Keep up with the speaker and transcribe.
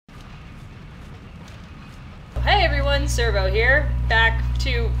everyone, Servo here, back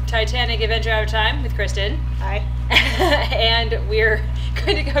to Titanic Adventure Out of Time with Kristen. Hi. And we're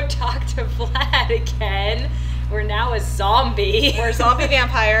going to go talk to Vlad again. We're now a zombie. We're a zombie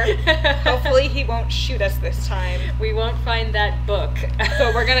vampire. Hopefully he won't shoot us this time. We won't find that book.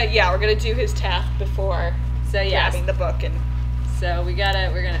 So we're gonna do his task before grabbing the book. And so we're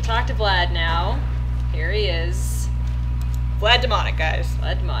gonna talk to Vlad now. Here he is. Vlad Demonic, guys.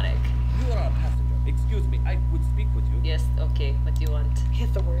 Vlad Demonic. You are a passenger. Excuse me, I would speak with you. Yes, okay, what do you want? He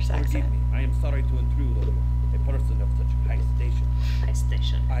has the worst accent. Forgive me, I am sorry to intrude on you, a person of such high station. High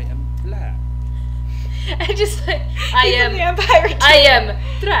station. I am Vlad. I just like, He's a vampire too. I am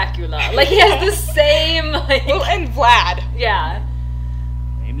Dracula. Like, he has the same, like... Well, and Vlad. Yeah.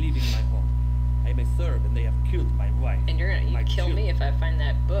 I am leaving my home. I am a Serb and they have killed my wife. And you're gonna kill me if I find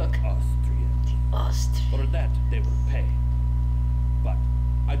that book. Austria. For that, they will pay. But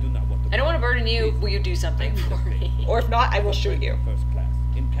I do not want to... I don't want to burden you. Will you do something for me? Or if not, I will shoot you. First class,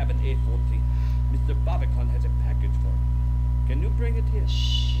 in cabin A14. Mr. Barbican has a package for me. Can you bring it here?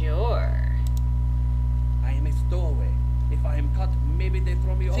 Sure. I am a stowaway. If I am caught, maybe they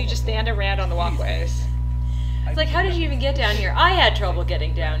throw me over. So you just stand around on the walkways. It's like, how did you even get down here? I had trouble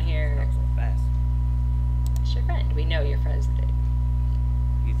getting down here. Not so fast. It's your friend. We know your president.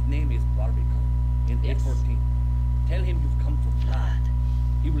 His name is Barbican. In A14. Tell him you've come from Vlad.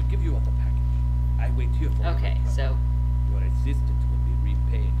 He will give you the package. I wait here for you. Okay, so... Your assistance will be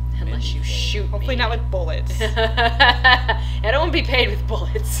repaid. Unless you shoot me. Hopefully not with bullets. I don't want to be paid with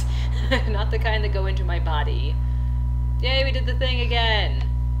bullets. Not the kind that go into my body. Yay, we did the thing again.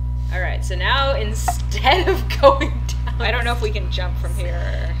 Alright, so now instead of going down... I don't know if we can jump from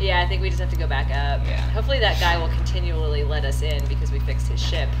here. Yeah, I think we just have to go back up. Yeah. Hopefully that guy will continually let us in because we fixed his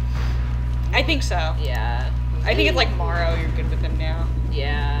ship. I think so. Yeah. I think it's like Morrow, you're good with him now.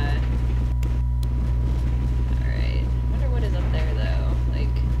 Yeah. Alright. I wonder what is up there, though. Like...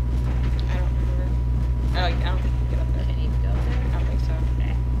 I don't remember. Oh, I don't think you can get up there. I need to go up there? I don't think so.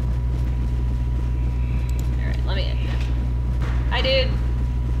 Okay. Alright, let me in. Hi, dude.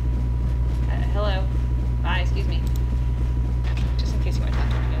 Hello. Bye, excuse me. Just in case you want to talk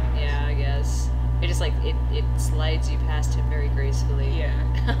to him again. Yeah, I guess. It just, like, it slides you past him very gracefully. Yeah.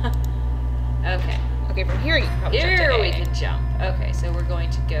 Okay. Okay, from here you can probably Here jump to we A. can jump. Okay, so we're going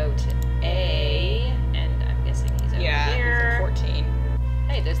to go to A, and I'm guessing he's over here. Yeah, he's at 14.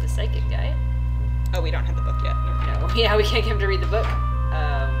 Hey, there's the psychic guy. Oh, we don't have the book yet. No, yeah, we can't get him to read the book.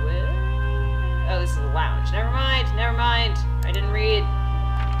 Oh, this is a lounge. Never mind, never mind. I didn't read.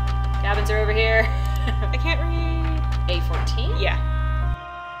 Cabins are over here. I can't read. A14? Yeah.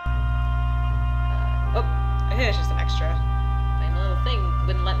 Oh, I think that's just an extra. my little thing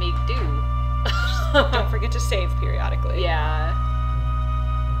wouldn't let me do. Don't forget to save periodically. Yeah.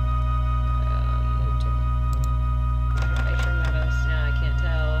 I don't know which room that is. No, I can't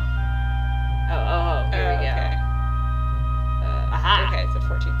tell. Oh, here we go. Okay. Aha. Okay, it's at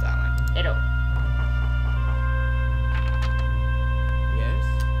 14th that one. Hello. Yes?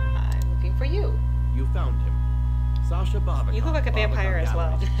 I'm looking for you. You found him. Sasha Barbican. You look like a vampire as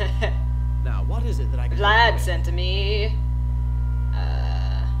well. Now, what is it that I can Vlad help you sent to me.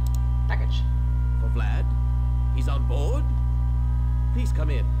 Package. with? For Vlad? He's on board? Please come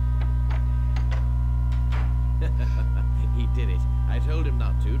in. He did it. I told him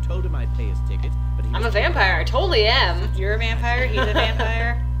not to. Told him I'd pay his ticket, but he I'm was a vampire. I totally am. You're a vampire, he's a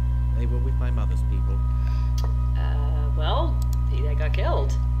vampire. They were with my mother's people. Well, they got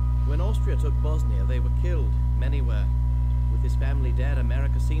killed. When Austria took Bosnia, they were killed. Many were. With his family dead,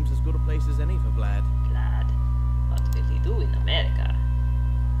 America seems as good a place as any for Vlad. Vlad. What will he do in America?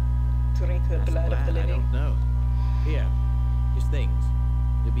 Drink the Ask blood of Vlad, the I living. don't know. Here, his things.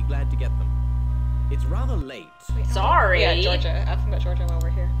 You'll be glad to get them. It's rather late. Sorry. Yeah, Georgia. Ask him about Georgia while we're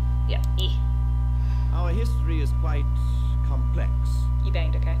here. Yeah. Our history is quite complex. You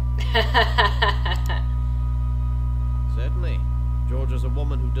banged, okay? Certainly. Georgia's a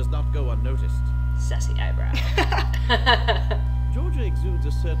woman who does not go unnoticed. Sassy eyebrow. Georgia exudes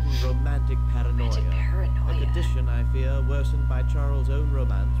a certain romantic paranoia. Romantic paranoia. A condition, I fear, worsened by Charles' own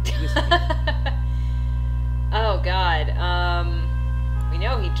romance with whiskey. Oh, God. We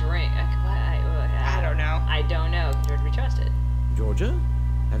know he drank. I don't know. I don't know. Can George be trusted? Georgia?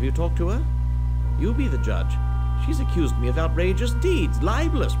 Have you talked to her? You be the judge. She's accused me of outrageous deeds,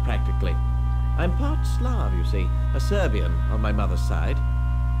 libelous practically. I'm part Slav, you see, a Serbian on my mother's side.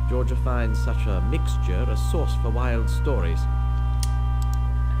 Georgia finds such a mixture a source for wild stories.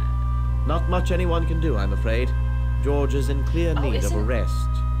 Not much anyone can do, I'm afraid. George is in clear need of arrest.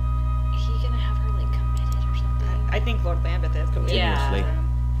 He gonna have her, like, committed or something? I think Lord Lambeth is, but we Yeah. Continuously.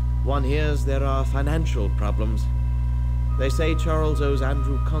 One hears there are financial problems. They say Charles owes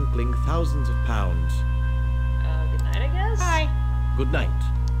Andrew Conkling thousands of pounds. Good night, I guess? Bye. Good night.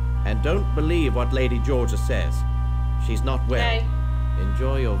 And don't believe what Lady Georgia says. She's not well. Okay.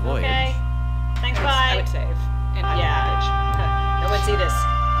 Enjoy your voyage. Okay. Thanks, I bye. would save. And have a package. No one see this.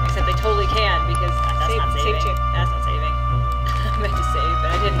 Except they totally can, because that's Save- not saving. save too. That's not saving. I meant to save, but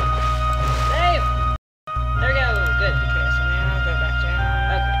I didn't. Save! There we go. Good. Okay, so now go back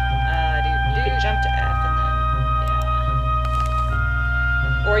down. Okay. You could jump to F and then... Yeah.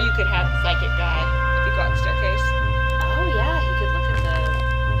 Or you could have the psychic guy if you go up the staircase. Oh, yeah, he could look at the package.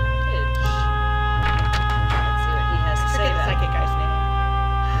 Let's see what he has to I say forget the about psychic guy's name.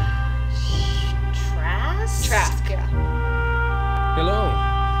 Trask? Trask, yeah. Hello.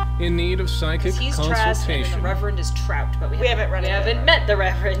 In need of psychic He's Trask and then consultation. the Reverend is Trout, but we haven't run we into haven't the met the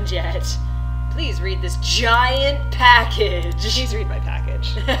Reverend yet. Please read this giant package. Please read my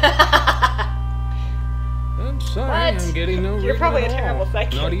package. I'm sorry, What? I'm getting no You're reading probably at a terrible all.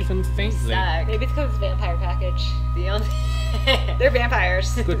 psychic. Not even faintly. Suck. Maybe it's because it's a vampire package. The only They're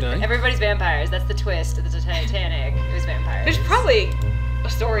vampires. Good night. Everybody's vampires. That's the twist of the Titanic. It was vampires. There's probably a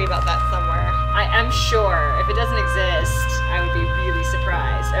story about that somewhere. I am sure. If it doesn't exist, I would be really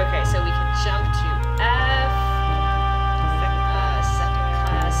surprised. Okay, so we can jump to F. Second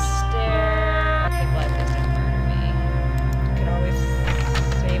class stair. Okay, blood, please don't murder me. You could always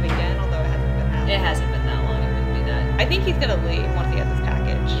save again, although it hasn't been that long. It hasn't been that long. It wouldn't be that. I think he's gonna leave once he has his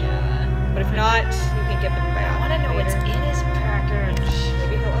package. Yeah. But if not, you can get the I want to know what's later. in his package.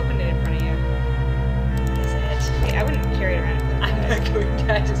 Maybe he'll open it in front of you. What is it? Okay, I wouldn't carry it around. I'm not going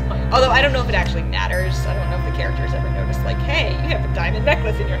to. I just want. Although I don't know if it actually matters. I don't know if the characters ever noticed, like, hey, you have a diamond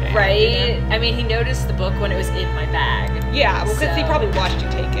necklace in your hand. Right? You know? I mean, he noticed the book when it was in my bag. Yeah, well, because he So- probably watched you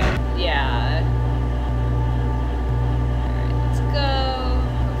take it. Yeah. Alright, let's go.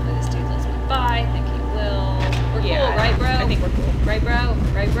 Hopefully this dude lets me by. I think he will. We're Yeah, cool, right, bro? I think we're cool. Right, bro?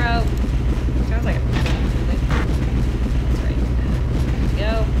 Right, bro? Sounds like a That's right. There we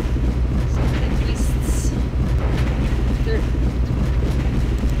go. Some twists.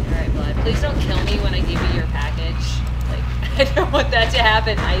 Alright, Blood. Please don't kill me when I give you your package. Like, I don't want that to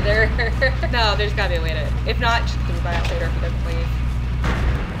happen either. No, there's gotta be a way to. If not, just give me by out later if he doesn't leave.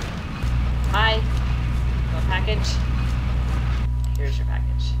 Hi. Want a package? Here's your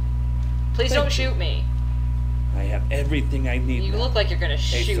package. Please Thank don't you. shoot me. I have everything I need You now. look like you're gonna A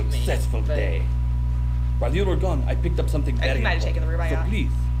shoot me. successful but- day. While you were gone, I picked up something I think very he might have important. taken the ribeye So out.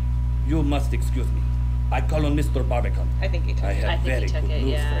 please, you must excuse me. I call on Mr. Barbican. I think he took I it. have I think very he took good it,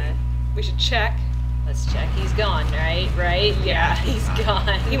 news yeah. for you. We should check. Let's check. He's gone, right? Right? Yeah, he's gone.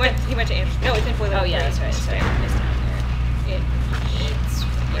 He went to Anderson. No, it's in Boiler. Oh yeah, that's right. That's right. It's down here. It's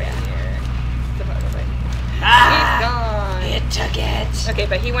right here. Supposedly. Ah! He's gone. It took it. Okay,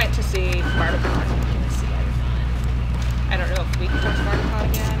 but he went to see Barbican. Let's see why we're I don't know if we can talk to Barbican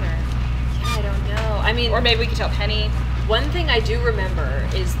again, or gone. Yeah, I don't know. I mean, maybe we could tell Penny. one thing I do remember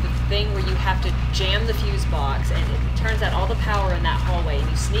is the thing where you have to jam the fuse box, and it turns out all the power in that hallway, and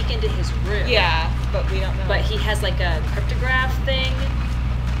you sneak into his room. Yeah, but we don't know. But he has like a cryptograph thing,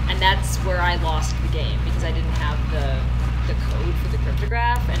 and that's where I lost the game because I didn't have the code for the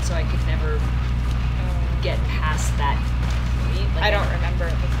cryptograph, and so I could never get past that point. Like, I don't remember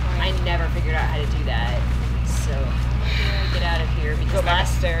at this point. I never figured out how to do that. So how do I get out of here? Because Go back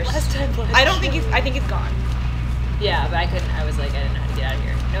upstairs. last time I don't think he's. I think he's gone. Yeah, but I couldn't. I was like, I didn't know how to get out of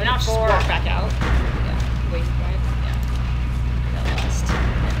here. No, not Just four. walk back out. Yeah, Wait, right? yeah. I got lost. There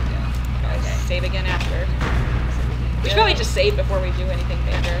we go. Okay. Save again after. So We should probably just save before we do anything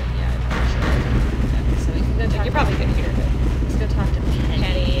major. Yeah, I probably should. Okay, so we can go talk. You probably could hear it. Let's go talk to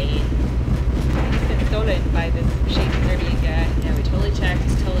Penny. He's been stolen by this shady Serbian guy. Yeah, we totally checked.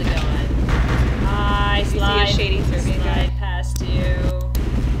 It's totally gone. Hi, You see a slide. shady Serbian guy? Slide past you.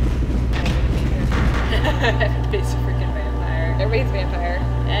 Everybody's a freaking vampire. Everybody's a vampire.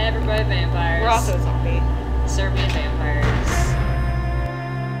 Everybody vampires. We're also a zombie. Serbian vampires.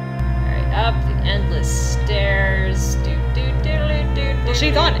 Alright, up the endless stairs. Well,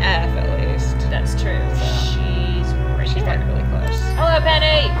 she's on F at least. That's true. So. She's She's right like here. really close. Hello,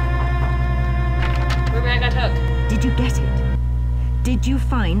 Penny! Ruby, I got took. Did you get it? Did you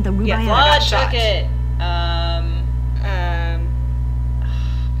find the Yes, Rubaiyat? I got Blood shot. took it.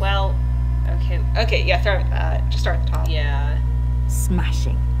 Well, okay. Okay, yeah, start with that. Just start at the top. Yeah.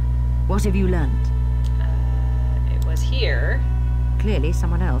 Smashing. What have you learned? It was here. Clearly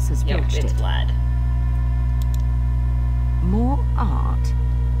someone else has Yep, filched it's it. Vlad. More art?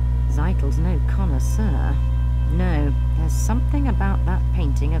 Zeichel's no connoisseur. No, there's something about that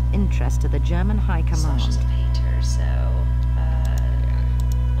painting of interest to the German High Command. Sasha's a painter, so,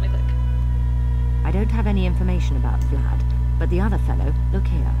 let me click. I don't don't have any information about Vlad, but the other fellow, look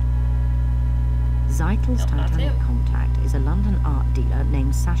here. Zeitel's Titanic contact is a London art dealer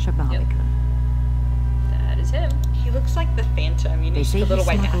named Sasha Barbican. That is him. He looks like the Phantom. You They need say a little he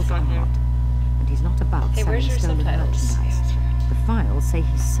white smuggles mask on art, him. and he's not above Hey, selling where's your stolen subtitles? merchandise. The files say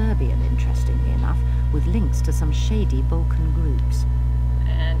he's Serbian, interestingly enough, with links to some shady Balkan groups.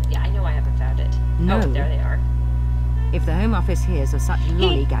 And yeah, I know I haven't found it. No. Oh, there they are. If the Home Office hears of such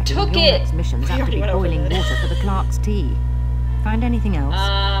lollygagging, took your it! next mission's We apt to already be went over boiling this. water for the clerk's tea. Find anything else?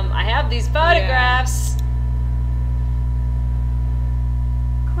 I have these photographs.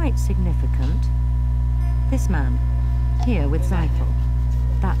 Quite significant. This man, here with Zeitel.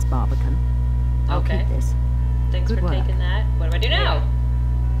 That's Barbican. I'll Okay. keep this. Thanks Good for work. taking that. What do I do now?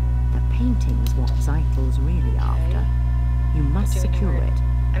 The painting's what Zeitel's really after. You must Doing secure it. it.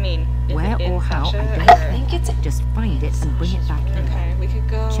 I mean, is Where it in or how, Sasha, I don't or- I think it's Just find it and bring it back here. Okay, we could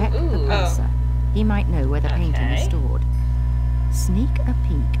go. Check Ooh. the Oh. purser. He might know where the painting is Okay. stored. Sneak a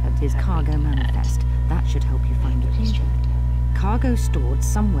peek at his How do we cargo do that? manifest. That should help you find the painting. Cargo stored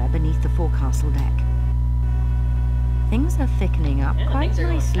somewhere beneath the forecastle deck. Things are thickening up Yeah, quite things are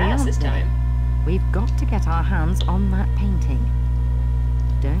going nicely, fast aren't this they? time. We've got to get our hands on that painting.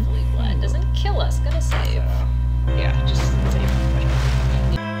 Don't Hopefully blood fail. doesn't kill us. Gonna save. Yeah, just save.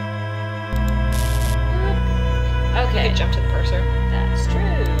 You Okay. could jump to the purser. That's true.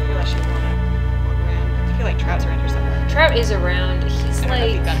 Unless you want to walk around. I feel like Trout's around here somewhere. Trout is around. He's I don't know if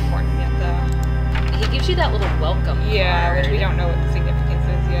like, he's done important yet, though. he gives you that little welcome Yeah, card. which we don't know what the significance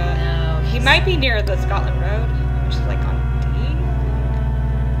is yet. No. He might be near the Scotland Road, which is like on D.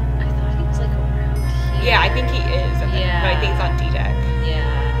 I thought he was like around here. Yeah, I think he is. And then, but I think it's on D deck.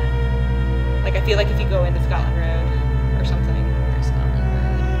 Yeah. Like, I feel like if you go into Scotland Road or something, Where's Scotland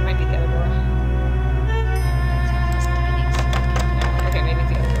Road? it might be the other door. It's Titanic. No, okay, maybe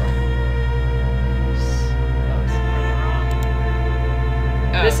it's the other door.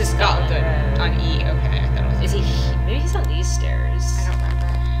 Oh, This is Scotland Road. On E, okay. I thought it was Is he? Maybe he's on these stairs. I don't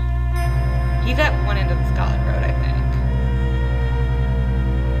remember. He's at one end of the Scotland Road, I think.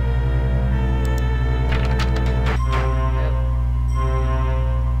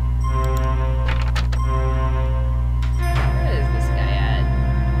 Where is this guy at?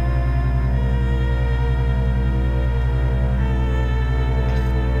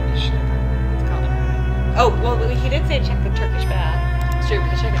 Oh, well, he did say check the Turkish bath. It's true. We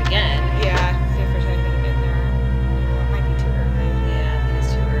can check it again. Yeah, see if there's anything in there. It might be too early. Yeah, I think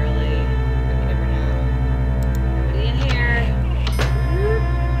it's too early. But you never know. Nobody in here.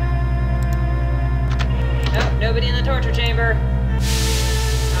 Oh, nobody in the torture chamber.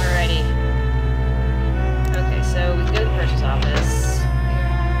 Alrighty. Okay, so we can go to the purchase office.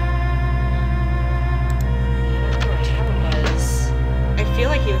 I don't know where Trevor was. I feel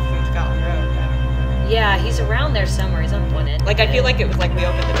like he was in Scotland Road. But I don't know. Yeah, he's around there somewhere. He's on one end. Like, I feel like it was like we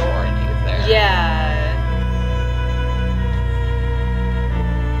opened the door and he was there. Yeah.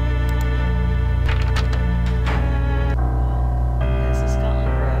 This is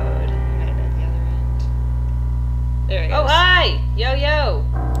Scotland Road. Might have been at the other end. There he goes. Oh, hi! Yo, yo!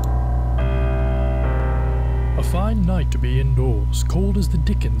 A fine night to be indoors, cold as the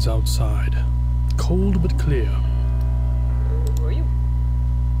dickens outside. Cold but clear. Who are you?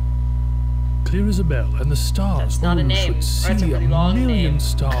 Clear as a bell, and the stars. That's not a oh, name. should see That's a pretty long million name.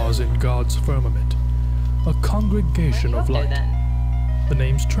 stars in God's firmament. A congregation of light. The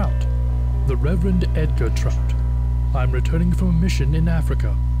name's Trout. The Reverend Edgar Trout. I'm returning from a mission in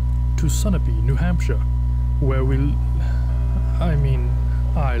Africa. To Sunapee, New Hampshire. Where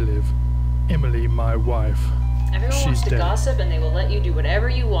I live. Emily, my wife. Everyone She's wants to dead. gossip and they will let you do whatever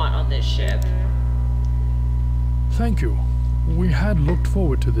you want on this ship. Thank you. We had looked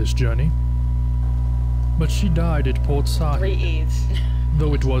forward to this journey. But she died at Port 3 Said. E's.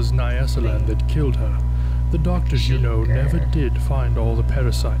 Though it was Nyasaland that killed her, the doctors, you know, never did find all the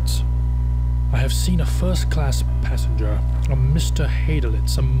parasites. I have seen a first-class passenger, a Mr.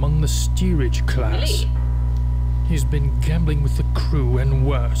 Hadelitz, among the steerage class. Really? He's been gambling with the crew and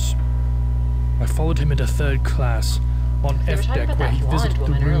worse. I followed him into third class on They were F talking deck about where that he blonde visited the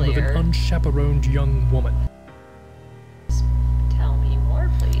woman room of earlier. an unchaperoned young woman. Tell me more,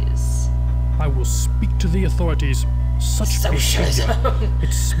 please. I will speak to the authorities. Such behavior. Socialism.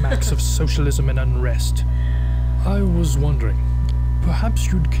 It smacks of socialism and unrest. I was wondering,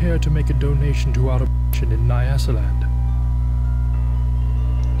 perhaps you'd care to make a donation to our mission in Nyasaland.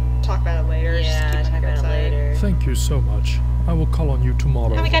 Talk about it later. Yeah, just keep talk my about it outside. later. Thank you so much. I will call on you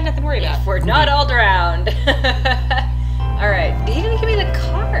tomorrow. Oh, we got nothing to worry about. If we're not all drowned. Alright, he didn't give me the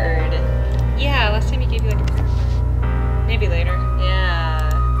card. Yeah, last time he gave you like a... Maybe later. Yeah.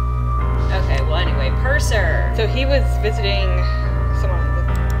 Okay, well anyway, purser. So he was visiting someone in the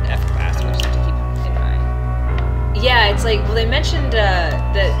F-class, we just have to keep in mind. Yeah, it's like, well, they mentioned that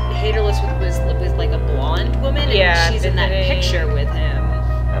Haderless was like a blonde woman, and she's in that picture with him.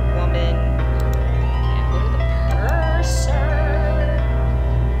 A woman. Can't go to the purser.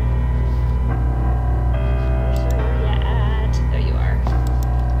 Purser, where you at? There you are.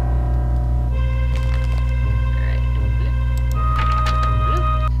 Alright.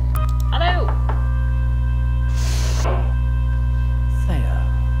 Hello! Thea.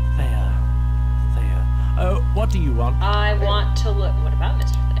 Oh, what do you want? I want to look. What about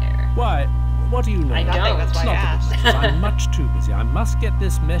Mr. Thayer? Why? What do you know? I don't. That's why I asked. I'm much too busy. I must get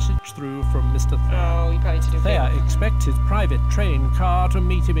this message through from Mr. Thayer. Oh, you probably need to do Thayer it. expects his private train car to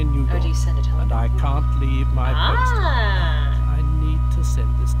meet him in New York. Oh, do you send a telegram? And I can't leave my post. Ah! I need to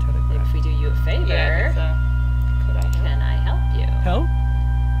send this telegram. If we do you a favor, Yeah, so. Could I help? can I help you? Help?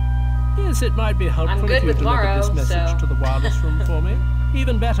 Yes, it might be helpful good if you with deliver Morrow, this message so- to the wireless room for me.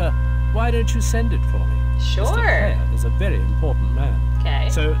 Even better, why don't you send it for me? Sure. Mr. Thayer is a very important man. Okay.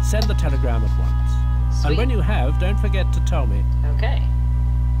 So send the telegram at once. Sweet. And when you have, don't forget to tell me. Okay.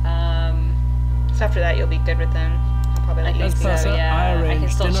 So after that, you'll be good with them. I'll probably let you As see purser, that. yeah, I I can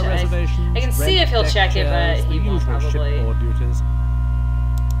arrange still dinner check. reservations. I can see rent if he'll deck check it, but chairs, he the won't usual probably. shipboard duties.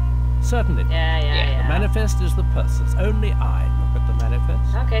 Certainly. Yeah. The manifest is the purser's. Only I look at the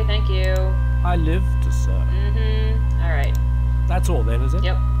manifest. Okay, thank you. I live to serve. Mm-hmm. All right. That's all then, is it?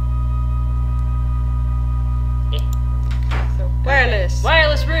 Yep. So, wireless.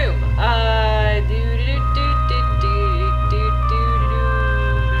 Wireless room. You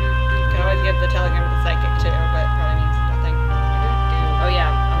can always give the telegram to the psychic too, but probably means nothing. Oh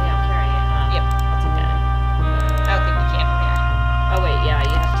yeah, I'm carrying it. Huh? Yep. I'll take that. I don't think we can from here. Oh wait, yeah,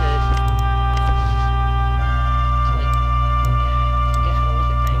 you have to like forget how to look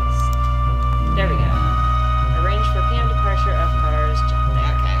at things. There we go. Arrange for PM departure of cars. Jump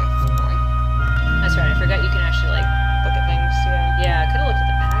there. Okay, that's boring. That's right. I forgot you can actually like. Look at things, yeah. Yeah, I could have looked at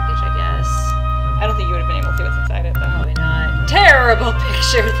the package, I guess. I don't think you would have been able to see what's inside it, though. Probably not. Terrible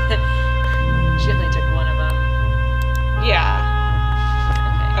picture. She only took one of them. Yeah.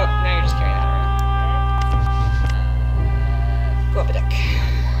 Okay. Oh, now you're just carrying that around. Go up a deck.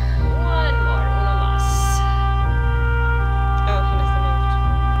 One more. Uno mas. Oh, he must have moved.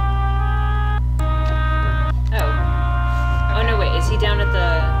 Oh. Oh no, wait. Is he down at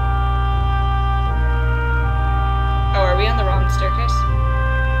the? Oh, are we on the wrong staircase?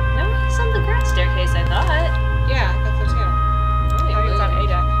 No, he's on the grass staircase. I thought. Yeah, I thought so too. Oh, Oh, he was on A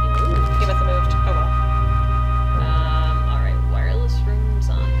deck. He moved. He must have moved. Oh well. All right. Wireless rooms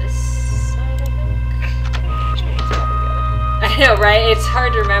on this side, I think. It's probably the other. I know, right? It's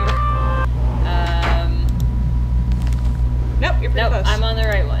hard to remember. Nope, you're pretty Nope, close. I'm on the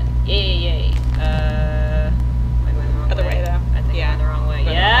right one. Yay. Am I going the wrong Other way, though. I think Yeah. I'm going the wrong way. Going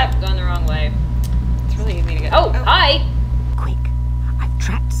the wrong Yep, way. going the wrong way. It's really easy to get. Oh, hi! Quick, I've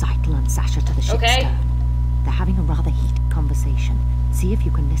tracked Zeitel and Sasha to the ship's Okay. stern. They're having a rather heated conversation. See if you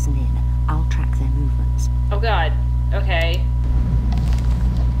can listen in. I'll track their movements. Oh god. Okay.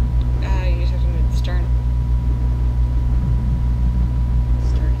 You just have to move the stern.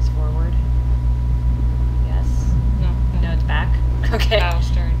 Stern is forward. Yes. No. No, it's back. Okay. Bow,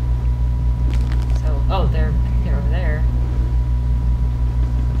 stern. So, oh, they're over there.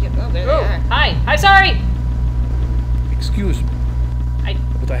 Yep, oh, there they Oh, are. hi. I'm sorry! Excuse me,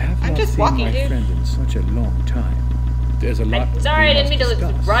 but I have I'm not just seen walking, my dude. friend in such a long time. There's a lot. I'm sorry, I didn't mean to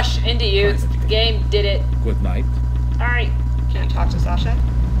discuss. rush into you. It's the Privately. game did it. Good night. Sorry. Can you talk to Sasha?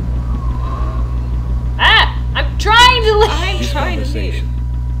 Ah! I'm trying to leave! I'm This trying to leave. conversation,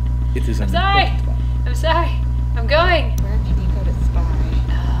 it is an sorry. important one. I'm sorry. I'm going. Where can you go to spy?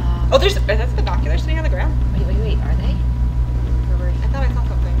 Oh, that's binoculars sitting on the ground. Wait, are they? I thought I saw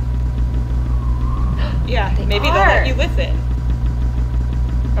something. Yeah, They maybe are. they'll let you listen.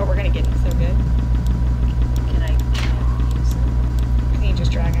 Oh, we're gonna get it so good. Can I use them I think you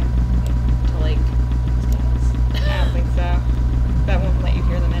just drag them. to like these guys? I don't think so. That won't let you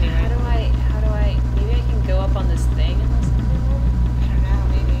hear them anyway. How do I, maybe I can go up on this thing and listen to them? I don't know,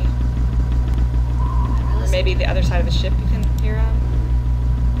 maybe. How do I Or listen? maybe the other side of the ship you can hear them.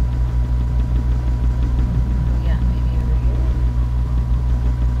 Oh yeah, maybe over here.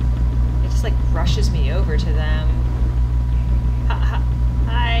 It just like rushes me over to them.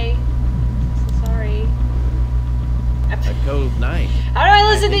 Hi. So sorry. A cold night. How do I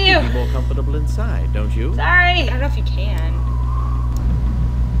listen to think you? you'd be more comfortable inside, don't you? Sorry. I don't know if you can.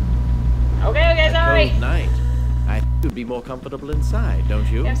 Okay, A sorry. cold night. I think you'd be more comfortable inside, don't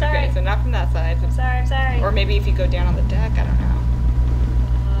you? I'm sorry. Okay, so not from that side. I'm sorry. Or maybe if you go down on the deck, I don't know.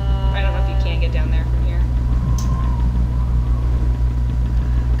 I don't know if you can get down there from here.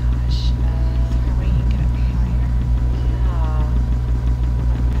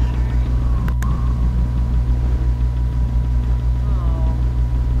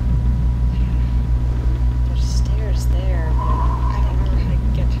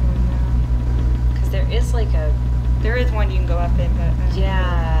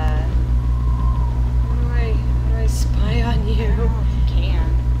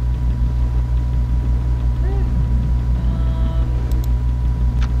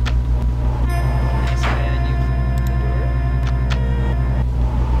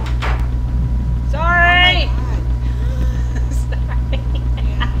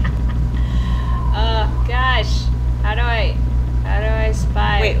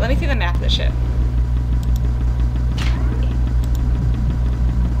 Let me see the map of the ship.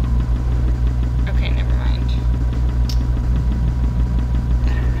 Okay, never mind.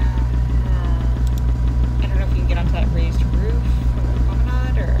 I don't know if you can get onto that raised roof of the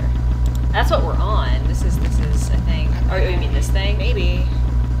promenade, or... That's what we're on. This is, I think. Oh, you mean this thing? Maybe.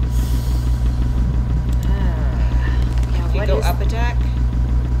 Yeah, if you go up a deck.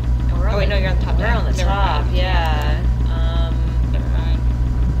 Oh wait, no, you're on the top deck. We're on the Never top, mind. yeah. Never mind.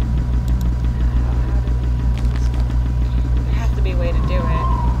 There has to be a way to do it. I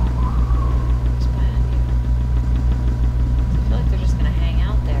feel like they're just gonna hang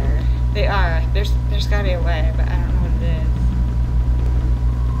out there. They are. There's gotta be a way, but I don't know what it is.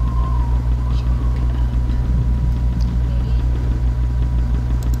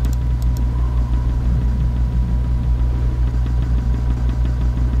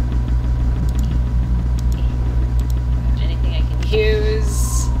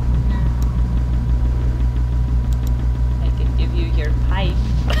 Use. I can give you your pipe.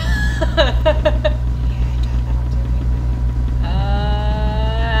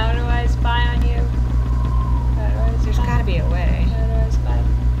 How do I spy on you? There's gotta be a way. How do I spy?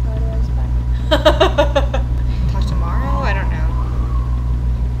 Talk tomorrow? I don't know.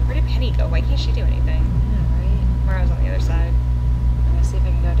 Where did Penny go? Why can't she do anything? Yeah, right. Tomorrow's on the other side. I'm gonna see if I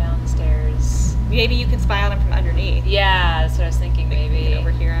can go downstairs. Maybe you can spy on him from underneath. Yeah, that's what I was thinking. Maybe you can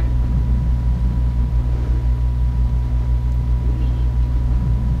overhear him.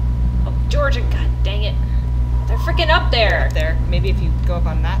 Oh, Georgia! God dang it! They're freaking up there. They're up there. Maybe if you go up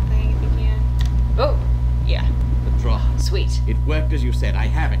on that thing, if you can. Oh, yeah. The draw. Sweet. It worked as you said. I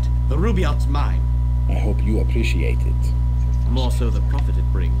have it. The rubaiyat's mine. I hope you appreciate it. More so the profit it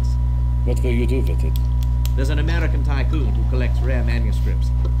brings. What will you do with it? There's an American tycoon who collects rare manuscripts.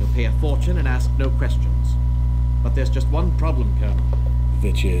 He'll pay a fortune and ask no questions. But there's just one problem, Colonel.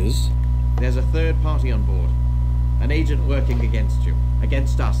 Which is? There's a third party on board. An agent working against you.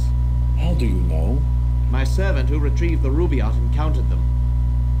 Against us. How do you know? My servant who retrieved the rubaiyat encountered them.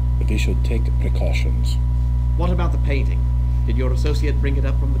 We should take precautions. What about the painting? Did your associate bring it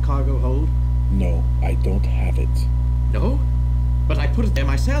up from the cargo hold? No, I don't have it. No? But I put it there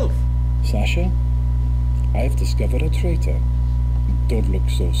myself. Sasha? I've discovered a traitor. Don't look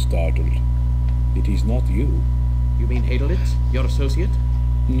so startled. It is not you. You mean Hadelitz, your associate?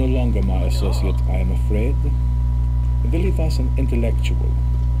 No longer my associate, I am afraid. Willie was an intellectual,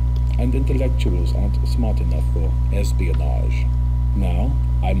 and intellectuals aren't smart enough for espionage. Now,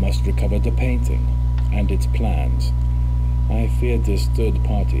 I must recover the painting, and its plans. I fear this third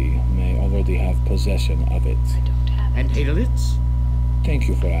party may already have possession of it. I don't have it. And Hadelitz? Thank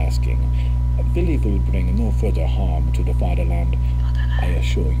you for asking. Billy will bring no further harm to the fatherland, I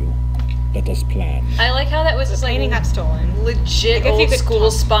assure you. Let us plan. I like how that was just like painting got stolen. Legit old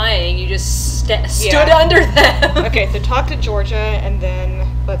school spying. You just stood under them. Okay, so talk to Georgia, and then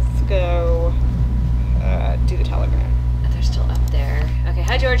let's go do the telegram. They're still up there. Okay,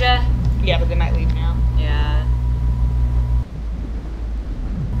 hi Georgia. Yeah, but they might leave now. Yeah.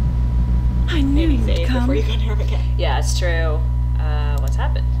 I knew you'd come. Before you go near him again. Yeah, it's true. What's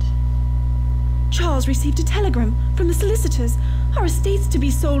happened? Charles received a telegram from the solicitors. Our estate's to be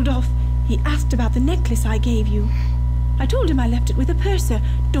sold off. He asked about the necklace I gave you. I told him I left it with a purser.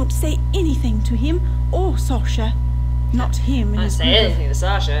 Don't say anything to him or Sasha. Not him. Not say anything to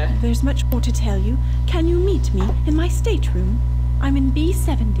Sasha. There's much more to tell you. Can you meet me in my stateroom? I'm in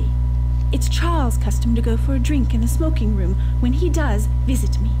B70. It's Charles' custom to go for a drink in the smoking room. When he does,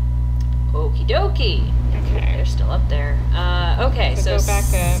 visit me. Okie dokie. Okay. They're still up there. Okay, so go back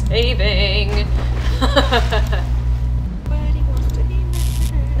up. Saving. Nobody wants to be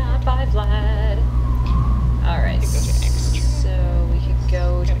murdered. Not by Vlad. Alright, so we could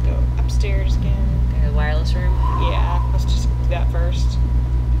go Gotta go upstairs again. to the wireless room. Yeah, let's just do that first.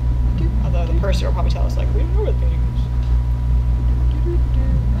 Although the purser will probably tell us, like, we know where things.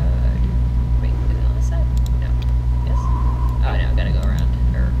 Wait, is it on this side? No. Yes? Oh no, gotta go around.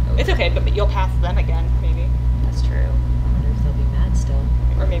 Or over. It's okay, but you'll pass them again, maybe. That's true. I wonder if they'll be mad still.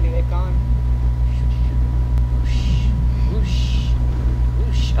 Or maybe they've gone. Whoosh. Whoosh.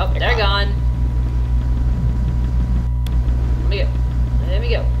 Whoosh. Oh, they're gone. Let me go. Let me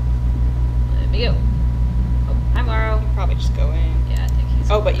go. Let me go. Oh, hi, Morrow. Probably just go in. Yeah, I think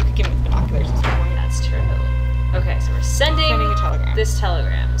he's... Oh, but you could give him with binoculars at some point. That's true. Okay, so we're sending a telegram. this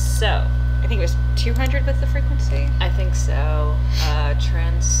telegram. So, I think it was 200 was the frequency. I think so.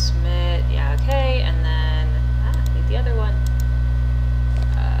 Transmit. Yeah, okay. And then, I need the other one.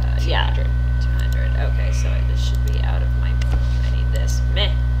 200. Yeah. 200. Okay, so this should be out of my... I need this.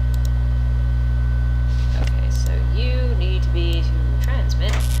 Meh. Okay, so you need to be to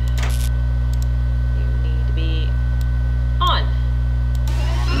transmit.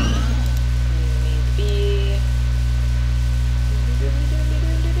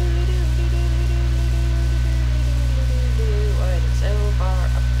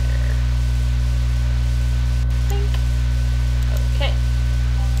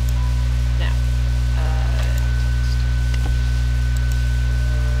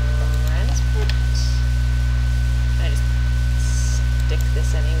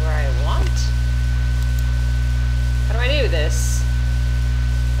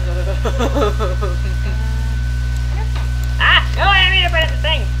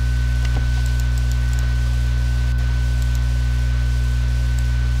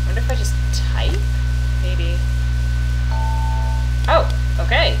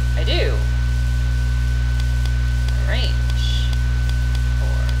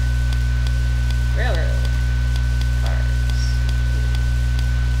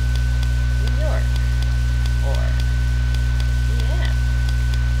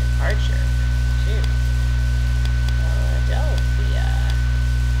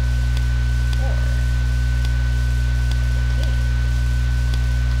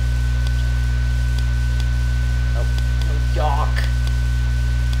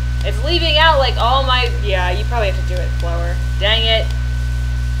 like all my... Yeah, you probably have to do it slower. Dang it.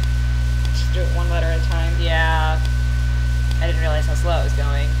 Just do it one letter at a time. Yeah. I didn't realize how slow it was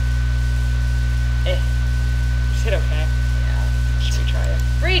going. Just hit okay. Yeah. Just retry it.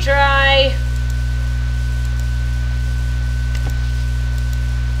 Retry!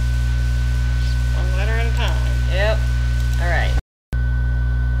 One letter at a time. Yep. Alright.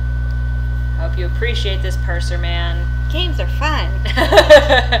 Hope you appreciate this, Purser Man. Games are fun.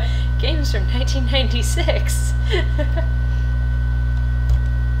 Games from 1996.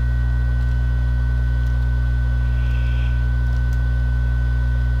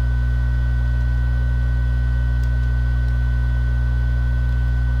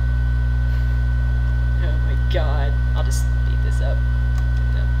 Oh my god. I'll just speed this up.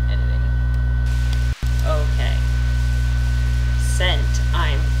 No, editing. Okay. Sent,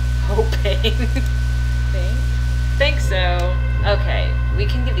 I'm hoping. Think so. Okay, we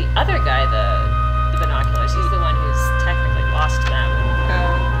can give the other guy the binoculars. He's the one who's technically lost them.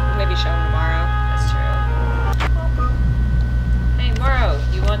 Maybe show him tomorrow. That's true. Hey, Morrow,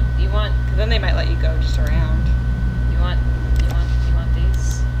 you want? Because then they might let you go just around. You want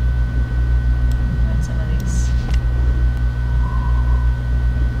these? You want some of these?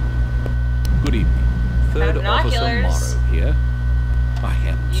 Good evening. Third Officer binoculars. Morrow here. I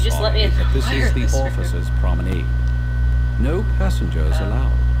am You just let me in sorry, but the this is the wireless room. officers' promenade. No passengers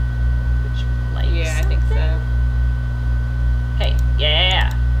allowed. Would you like Yeah, I think something? so. Hey,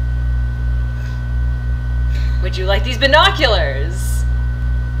 yeah. Would you like these binoculars?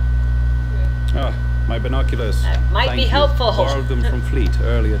 Ah, my binoculars. That might Thank be you. helpful. Borrowed them from Fleet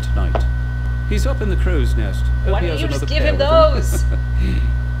earlier tonight. He's up in the crow's nest. Hope Why he don't has you just another give pair him with those?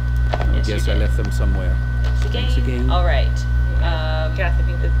 I Yes, guess you I did. left them somewhere. Thanks again. All right. Got to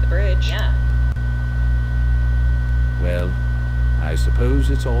visit the bridge. Yeah. Well, I suppose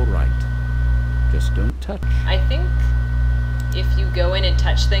it's all right. Just don't touch. I think if you go in and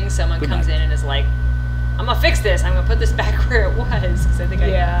touch things, someone Good comes night. in and is like, I'm gonna fix this. I'm gonna put this back where it was. Because I think I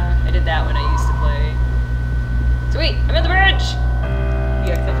did that when I used to play. Sweet, I'm at the bridge.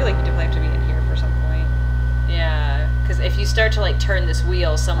 Yeah, 'cause I feel like you definitely have to be in here for some point. Yeah, because if you start to like turn this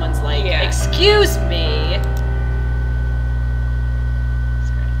wheel, someone's like, Yeah. "Excuse me."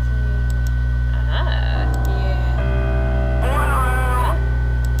 Ah.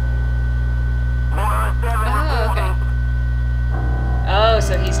 Oh, okay. Oh,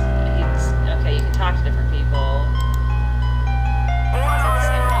 so he's okay. You can talk to different people. Is that the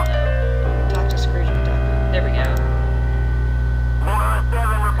same one though? Talk to Scrooge McDuck. There we go.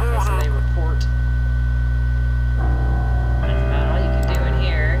 Okay, so they report. That's about all you can do in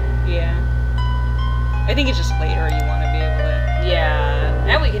here. Yeah. I think it's just later you want to be able to. Yeah,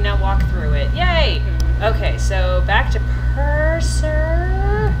 and we can now walk through it. Yay! Okay, so back to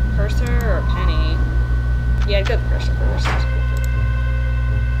Purser. Purser or Penny? Yeah, I'd go with Purser first.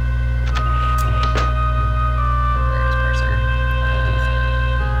 Where is Purser?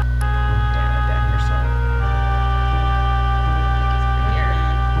 Down a deck or so. Here.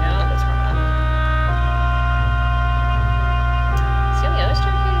 No. Oh, that's wrong. Is he on the other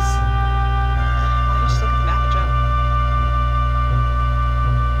staircase? Why don't you just look at the map and jump?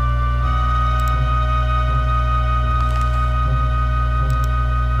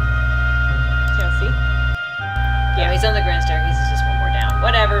 Can you see? Yeah, he's on the grand staircase. He's just one more down.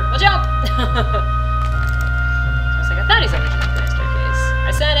 Whatever. We'll jump. I was like, I thought he's on the grand staircase.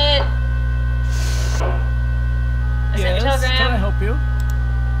 I sent it. I sent your telegram. Can I help you?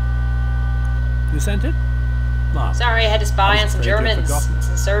 You sent it? Ah, Sorry, I had to spy I on was some afraid you'd Germans, forgotten.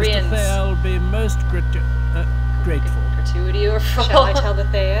 some Serbians. Mr. Thayer'll be most grateful. Gratuity or full. Shall I tell the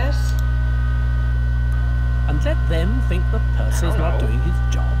Thayers? And let them think the purser's not doing his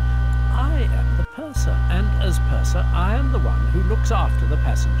job. I am the purser, and as purser, I am the one who looks after the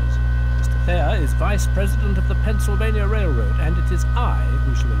passengers. Mr. Thayer is vice president of the Pennsylvania Railroad, and it is I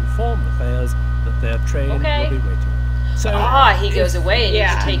who shall inform the Thayers that their train Okay. will be waiting. So, He goes away and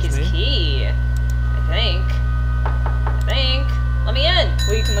yeah. needs to take his key. I think. Let me in.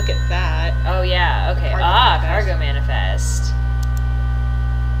 Well, you can look at that. Oh yeah. Okay. Cargo manifest.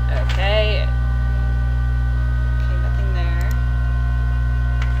 Cargo manifest. Okay. Okay, nothing there.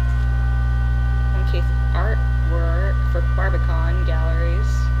 One case artwork for Barbicon galleries.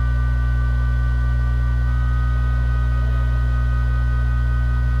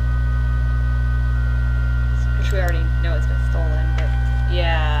 Which we already know it's been stolen, but I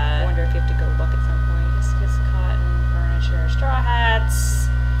Yeah. wonder if you have to go look at some point. Biscuits, cotton, furniture, straw hats.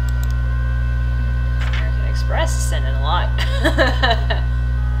 American Express is sending a lot.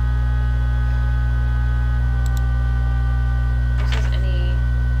 This is any.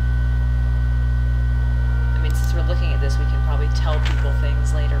 multiple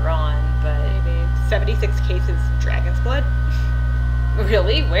things later on, but... Maybe 76 cases dragon's blood.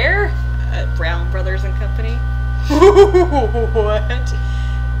 Really? Where? Brown Brothers and Company. What?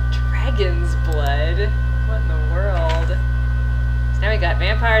 Dragon's blood? What in the world? So now we got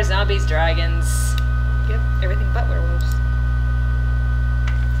vampires, zombies, dragons. Yep, everything but werewolves.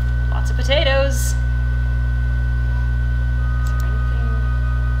 Lots of potatoes. Is there anything?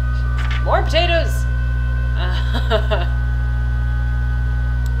 More potatoes!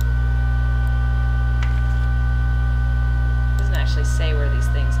 Doesn't actually say where these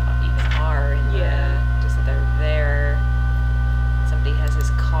things even are. Just that they're there. Somebody has his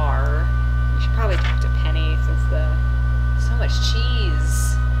car. We should probably talk to Penny since so much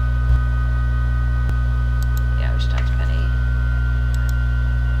cheese. Yeah, we should talk to Penny.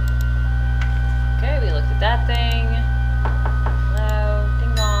 Okay, we looked at that thing. Hello,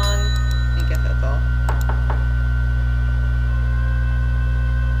 ding dong. I guess that's all.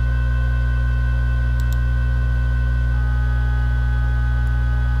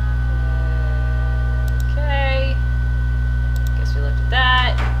 Okay. Guess we looked at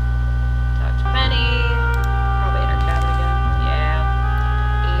that. Talked to Penny. Probably in our cabin again. Yeah.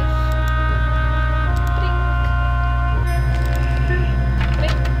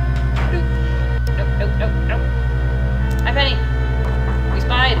 Nope. Hi, Penny. We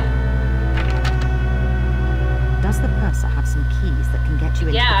spied. Does the purser have some keys that can get you into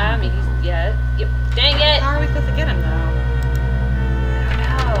the Yeah, I cargo mean, hold? yeah. Yep. Dang it! How are we supposed to get him, though? No,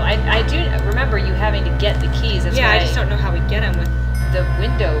 I do remember you having to get the keys. That's Yeah, why I just don't know how we get him with... the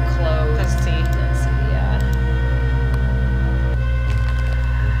window closed. Let's see. Yeah.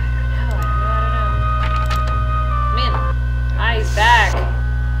 I don't know. Man, he's back.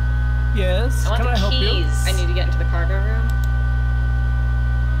 Yes, I want can the I help you? keys. I need to get into the cargo room.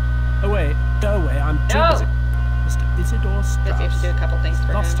 Away, go away, I'm too No. busy. Mr. Isidore Guess we have to Strauss. do a couple things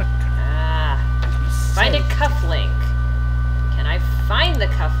for Lost a him. Find a cufflink. Can I find the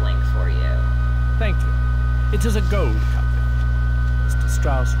cufflink for you? Thank you. It is a gold cufflink. Mr.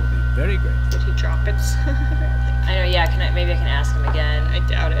 Strauss will be very grateful. Did he drop it? I know, yeah, maybe I can ask him again. I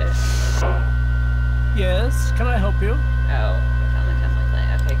doubt it. Yes, can I help you? Oh, I found the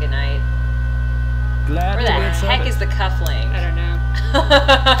cufflink. Okay, good night. Glad Where to the be of heck service. is the cufflink? I don't know.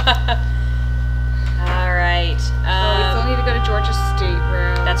 Alright. We still need to go to Georgia's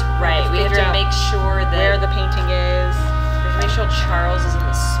stateroom. That's right. We have figure to out make sure that... where the painting is. We have to make sure Charles is in the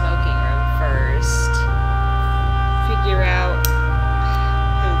smoking room first. Figure out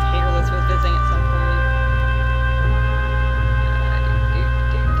who Haterless was visiting at some point.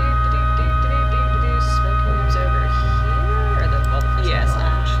 Smoking room's over here? Or the Yes,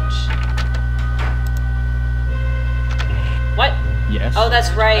 lounge? What? Yes? Oh,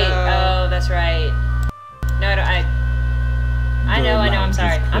 that's right. Oh, that's right. No, I know, I'm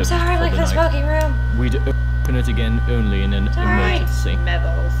sorry. I'm sorry, like the smoking room. We'd open it again only in an emergency,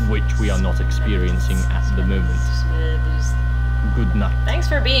 which we are not experiencing at the moment. Good night. Thanks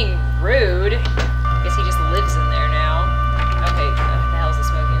for being rude. Guess he just lives in there now. Okay, where the hell's the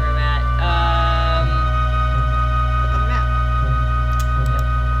smoking room at? Look on the map.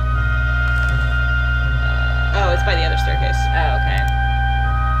 Oh, it's by the other staircase. Oh, okay.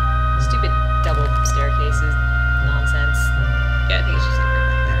 Stupid double staircases nonsense. Yeah, I think it's just like right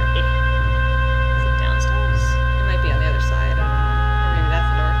back there. Is it downstairs? It might be on the other side. I don't know. Or maybe that's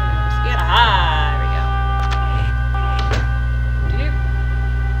the door. Who knows? Yeah. Aha! There we go. Doop.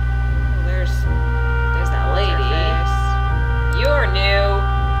 Well, there's that lady. You're new.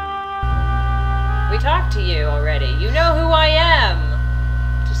 We talked to you already. You know who I am.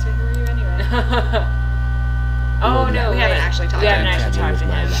 Just say who are you anyway? Oh no, we haven't actually talked. We haven't actually talked to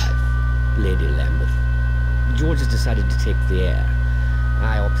my him. wife, Lady Lambeth. George has decided to take the air.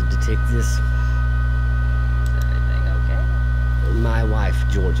 I opted to take this. Is everything okay? My wife,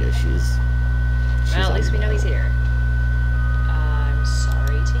 Georgia, she's Well, at least we know he's here. I'm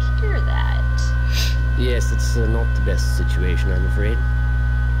sorry to hear that. Yes, it's not the best situation, I'm afraid.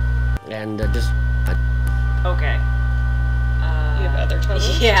 And Okay. You have other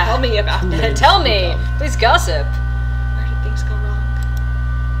totals? Yeah. Tell me about it. Tell me. Please gossip. Where did things go wrong?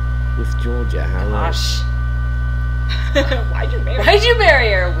 with Georgia, how Gosh. Why'd you marry her? Why'd you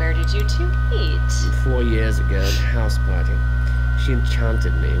marry her? Where did you two meet? 4 years ago at a house party. She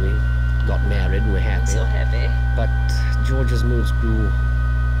enchanted me. We got married and we're happy. I'm so happy. But Georgia's moods grew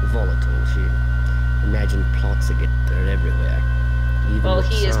volatile. She imagined plots against her everywhere. Even Well, with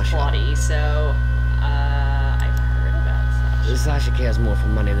he is Sasha. plotty, so I've heard about Sasha. Sasha cares more for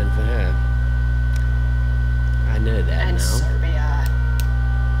money than for her. I know that And now. Serbia.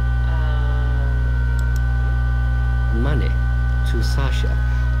 Money, to Sasha.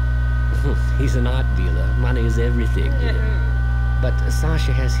 He's an art dealer. Money is everything to him. But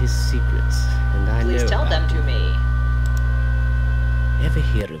Sasha has his secrets, and I know. Please tell them to me. Ever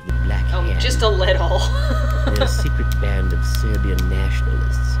hear of the Black Hand? Just a little. They're a secret band of Serbian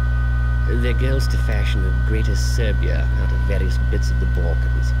nationalists. Their goals to fashion the greatest Serbia out of various bits of the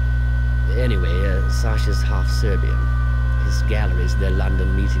Balkans. Anyway, Sasha's half Serbian. His gallery's their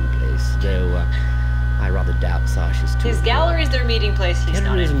London meeting place, though I rather doubt Sasha's too. His gallery's their meeting place. He's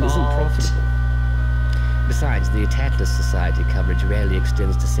Terrorism not isn't involved. profitable. Besides, the Atlas Society coverage rarely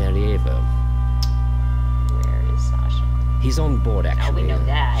extends to Sarajevo. Where is Sasha? He's on board, actually. we know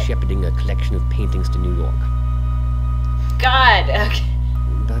that. Shepherding a collection of paintings to New York. God, okay.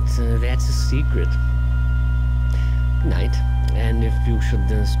 But that's a secret. Good night. And if you should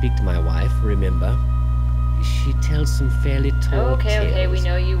speak to my wife, remember, she tells some fairly tall tales. Okay, we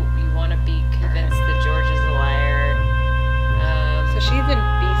know you want to be convinced that George is a liar. So she's in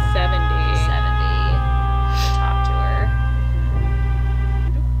B70. Talk to her.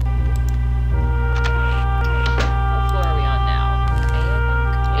 What floor are we on now? A, I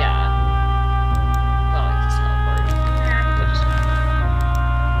think? Yeah. Well, I just teleported.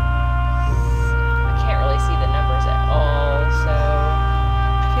 I can't really see the numbers at all, so...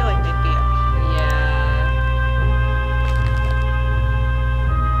 I feel like they'd be up here. Yeah.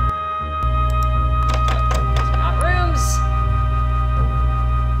 These are not rooms!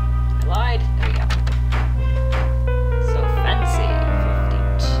 I lied. There we go. So fancy.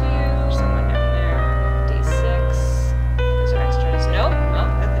 52. Someone down there. D6. Those are extras. Nope. Oh,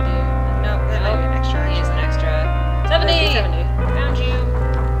 that's the dude. Nope, that might be an extra. He is an extra. 70! 70. Found you.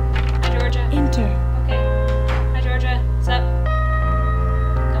 Hi, Georgia. Enter. Okay. Hi, Georgia. What's up?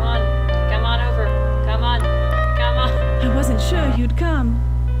 Come on. Come on over. Come on. Come on. I wasn't sure you'd come.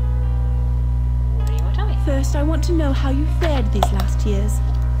 What do you want to tell me? First, I want to know how you fared these last years.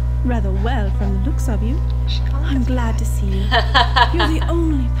 Rather well from the looks of you. I'm glad to see you. You're the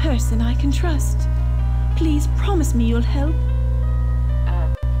only person I can trust. Please promise me you'll help.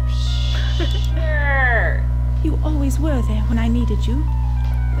 Sure. You always were there when I needed you.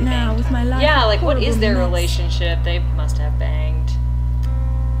 Now, with my life. Yeah, like, what is their mess. relationship? They must have banged.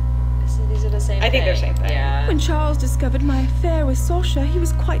 These are the same thing. I think they're the same thing. Yeah. When Charles discovered my affair with Sasha, he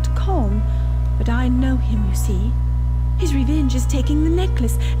was quite calm. But I know him, you see. His revenge is taking the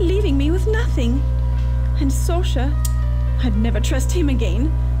necklace, leaving me with nothing. And Sasha, I'd never trust him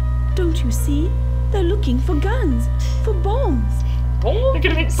again. Don't you see? They're looking for guns, for bombs. Bombs? They're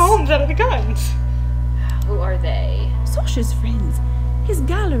gonna make bombs out of the guns. Who are they? Sasha's friends. His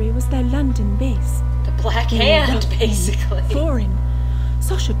gallery was their London base. The Black They were Hand, rough men, basically. Foreign.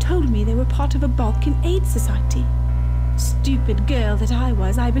 Sasha told me they were part of a Balkan aid society. Stupid girl that I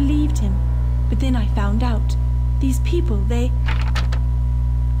was, I believed him. But then I found out. These people, they...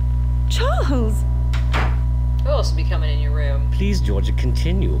 Charles! Who else will be coming in your room? Please, Georgia,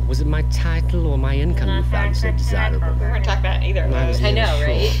 continue. Was it my title or my income you found so desirable? We weren't talking about either of I was those. I know, never sure.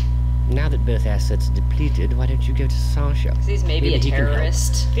 right? Now that both assets are depleted, why don't you go to Sasha? Because he's maybe a he can help.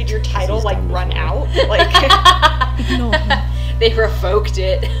 terrorist. Did your title, He's like, done run before. out? Like, Ignore him. They revoked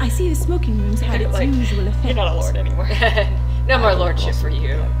it. I see the smoking rooms had its like, usual effect. you're not a lord anymore. No more lordship for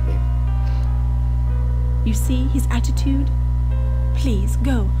you. You see his attitude? Please,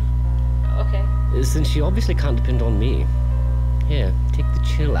 go. Okay. Since she obviously can't depend on me. Here, take the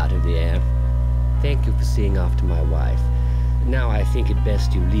chill out of the air. Thank you for seeing after my wife. Now I think it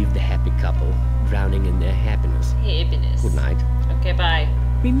best you leave the happy couple, drowning in their happiness. Happiness. Good night. Okay, bye.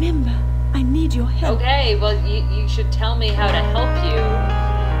 Remember, I need your help. Okay, well, you should tell me how to help you.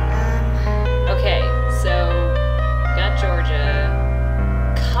 Okay, so, got Georgia.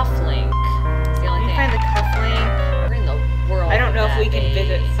 Cufflink. It's the only Can you thing. find the cufflink? Where in the world I don't know if would we that can be?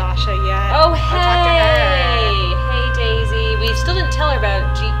 visit Sasha yet. Oh, I'll talk to her. hey Daisy. We still didn't tell her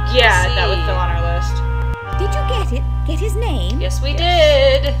about GC. Yeah, that was still on our list. Did you get it? Get his name? Yes, we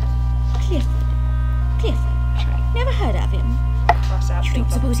did. Clifford. Clifford. Never heard of him. Cross out You don't things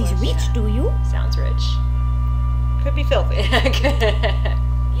off suppose the he's list. rich, do you? Sounds rich. Could be filthy.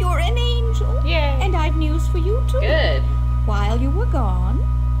 You're an angel. Yay. And I've news for you, too. Good. While you were gone,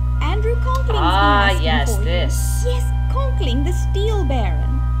 Andrew Conkling's been Ah, asking yes, for this. you. Yes, Conkling, the steel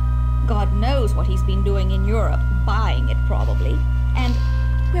baron. God knows what he's been doing in Europe, buying it probably. And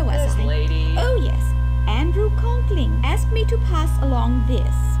where was This I? lady. Oh, yes. Andrew Conkling asked me to pass along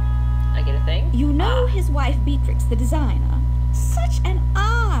this. I get a thing? You know his wife Beatrix, the designer. Such an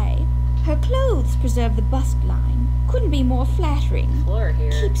eye! Her clothes preserve the bust line. Couldn't be more flattering. Floor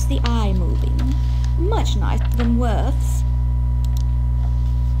here. Keeps the eye moving. Much nicer than Worth's.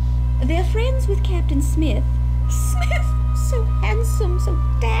 They're friends with Captain Smith. Smith! So happy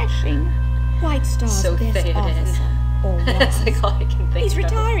dashing. White Star's So best Theoden. officer, or was. That's like all I can think He's of.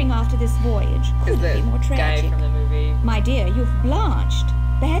 retiring after this voyage. Couldn't be more tragic. Guy from the movie. My dear, you've blanched.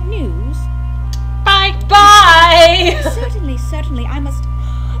 Bad news? Bye! Bye! Certainly, certainly, I must...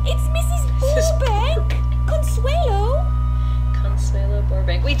 It's Mrs. Burbank! Consuelo! Consuelo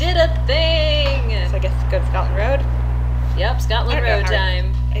Burbank. We did a thing! So I guess go to Scotland Road? Yep, Scotland Road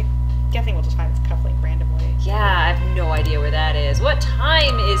time. I'm guessing we'll just find this cufflink randomly. Yeah, I have no idea where that is. What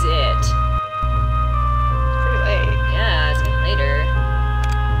time is it? Pretty late. Yeah, it's getting later.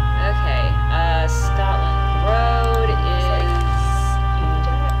 Okay, Scotland Road is...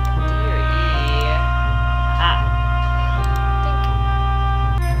 D or E?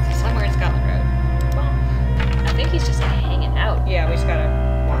 So somewhere in Scotland Road. Well, I think he's just hanging out. Yeah, we just gotta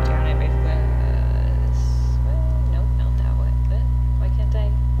walk down it, basically. This way? Nope, not that way. But why can't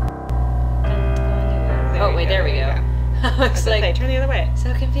I? Can't go anywhere. Oh, wait, there we go. Looks like... turn the other way.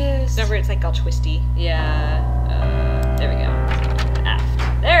 So confused. Remember, it's like all twisty. Yeah. There we go.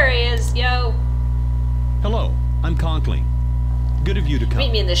 Aft. There he is, yo. Hello, I'm Conkling. Good of you to come.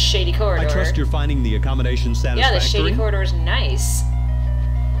 Meet me in this shady corridor. I trust you're finding the accommodation satisfactory. Yeah, the shady corridor is nice.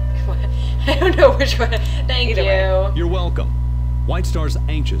 I don't know which one. Thank you. You're welcome. White Star's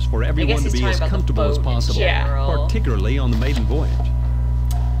anxious for everyone to be as comfortable as possible, particularly on the maiden voyage.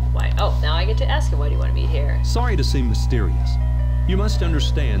 Why? Oh, now I get to ask him, why do you want to be here? Sorry to seem mysterious. You must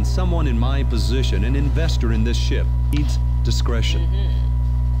understand, someone in my position, an investor in this ship, needs discretion.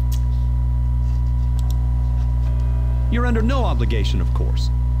 You're under no obligation, of course.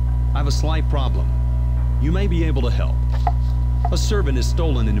 I have a slight problem. You may be able to help. A servant has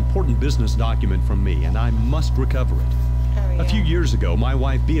stolen an important business document from me, and I must recover it. A few years ago, my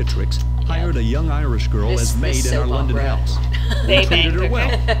wife Beatrix hired a young Irish girl as maid in our London house. They treated her well.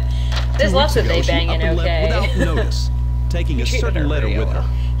 There's lots of they banging, okay. Without notice, taking a certain letter with her.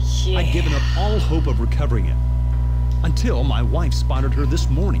 I'd given up all hope of recovering it. Until my wife spotted her this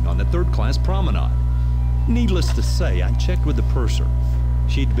morning on the third-class promenade. Needless to say, I checked with the purser.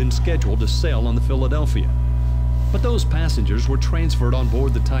 She'd been scheduled to sail on the Philadelphia. But those passengers were transferred on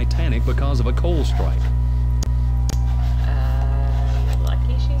board the Titanic because of a coal strike. You're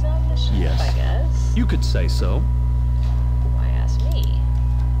lucky she's on the ship, Yes. I guess. You could say so. Why ask me?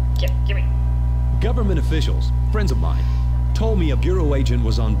 Give me. Government officials, friends of mine, told me a bureau agent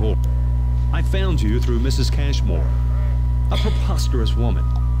was on board. I found you through Mrs. Cashmore. A preposterous woman.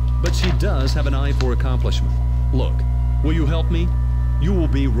 But she does have an eye for accomplishment. Look, will you help me? You will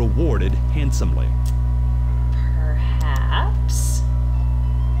be rewarded handsomely. Perhaps?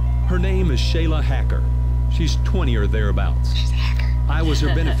 Her name is Shayla Hacker. She's 20 or thereabouts. She's a hacker. I was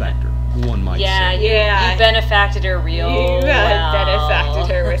her benefactor, one might Yeah, say. you benefacted her real well.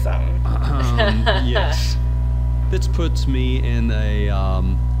 benefacted her with something. Yes. This puts me in a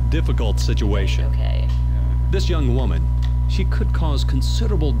difficult situation. Okay. This young woman, she could cause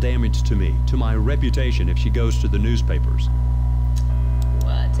considerable damage to me, to my reputation if she goes to the newspapers.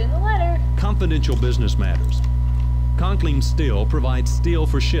 What's in the letter? Confidential business matters. Conkling Steel provides steel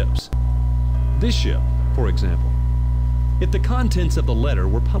for ships. This ship, for example. If the contents of the letter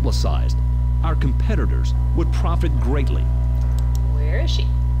were publicized, our competitors would profit greatly. Where is she?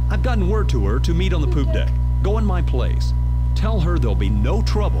 I've gotten word to her to meet on the poop deck. Go in my place. Tell her there'll be no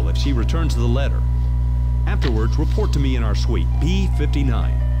trouble if she returns the letter. Afterwards, report to me in our suite,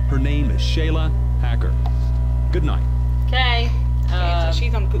 B59. Her name is Shayla Hacker. Good night. Okay. So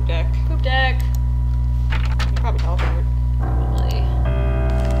she's on the poop deck. Poop deck. You probably teleport. Probably.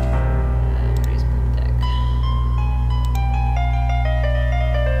 Where's poop deck?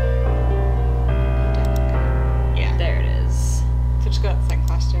 Yeah. There it is. So just go up the second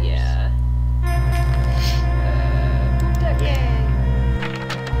class stairs. Yeah. Poop deck. Yay.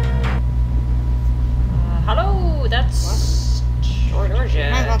 Hello, that's Georgia.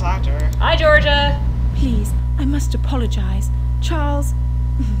 Might as well talk to her. Hi, Georgia. Please, I must apologize. Charles,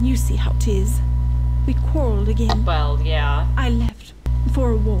 you see how 'tis. We quarreled again. Well, yeah. I left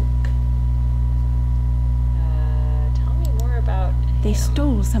for a walk. Tell me more about They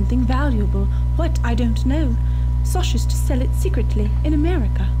stole something valuable. What, I don't know. Sosh's to sell it secretly in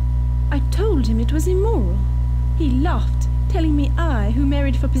America. I told him it was immoral. He laughed, telling me I, who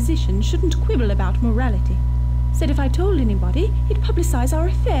married for position, shouldn't quibble about morality. Said if I told anybody, he'd publicize our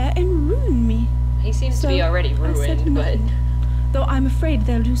affair and ruin me. He seems to be already I said ruined, but... nothing, though I'm afraid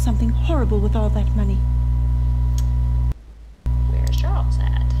they'll do something horrible with all that money. Where's Charles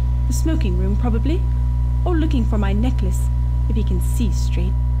at? The smoking room, probably. Or looking for my necklace, if he can see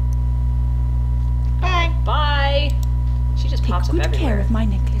straight. Bye. Bye. She just pops up Take good everywhere. care of my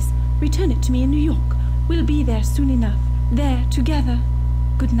necklace. Return it to me in New York. We'll be there soon enough. There, together.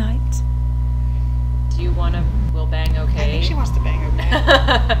 Good night. Do you want to... We'll bang okay? I think she wants to bang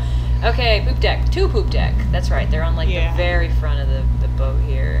okay. Okay, poop deck. 2 poop deck. That's right. They're on, like, the very front of the boat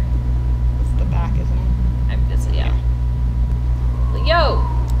here. It's the back, isn't it? Yeah. Yo!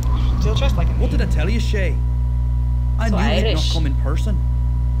 Still dressed like a What did I tell you, Shay? I knew he'd not come in person.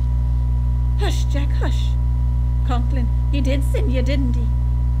 Hush, Jack, hush. Conklin, he did send you, didn't he?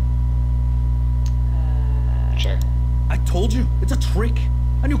 Sure. I told you, it's a trick.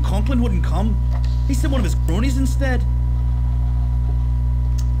 I knew Conklin wouldn't come. He sent one of his cronies instead.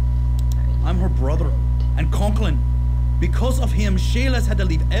 I'm her brother, and Conklin. Because of him, Shayla's had to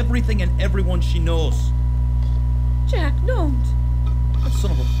leave everything and everyone she knows. Jack, don't. That son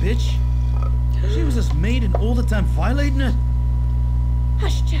of a bitch. She was his maid and all the time violating it.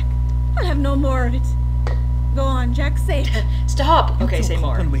 Hush, Jack. I'll have no more of it. Go on, Jack, say it. Stop! Okay, say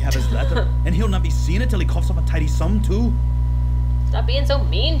more. Conklin we have his letter, and he'll not be seeing it till he coughs up a tidy sum, too. Stop being so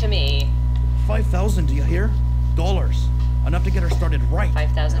mean to me. 5,000, do you hear? Dollars. Enough to get her started right.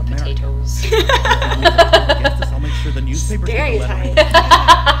 5,000 potatoes. I'll make sure the newspapers get the letter.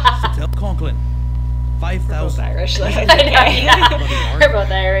 So tell Conklin. 5,000. Irish. I know, yeah. We're both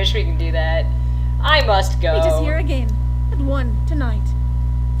Irish. We can do that. I must go. Meet us here again at 1 tonight.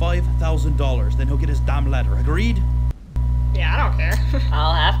 $5,000. Then he'll get his damn letter. Agreed? Yeah, I don't care.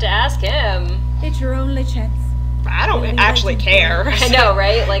 I'll have to ask him. It's your only chance. I don't actually care. I know,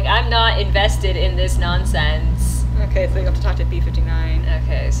 right? Like, I'm not invested in this nonsense. Okay, so you have to talk to B59.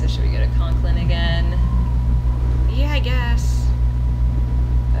 Okay, so should we go to Conklin again? Yeah, I guess.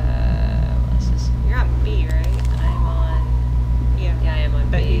 What's this? You're on B, right? I'm on... Yeah. Yeah, I am on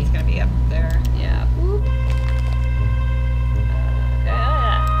B. But he's gonna be up there. Yeah. Whoop.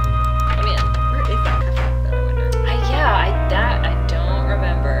 Let me in. Where is that cafe, though, I wonder? I don't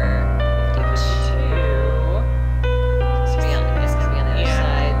remember. 50, 52. It's gonna be on the other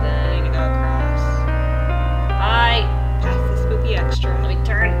side then. I need to go across. Hi. Pass the spooky extra. Let me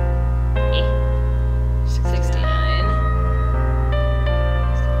turn. 69.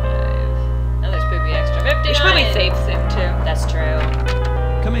 65. Another spooky extra. 59. We should probably save soon, too. That's true.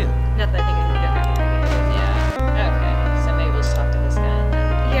 Come in. Not that I think I need to go back to Yeah. Okay. So maybe we'll just talk to this guy and then.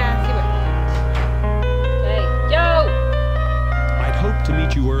 Yeah, see what happens. Hey, yo! I'd hoped to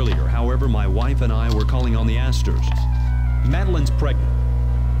meet you earlier, however, my wife and I were calling on the Astors. Madeline's pregnant.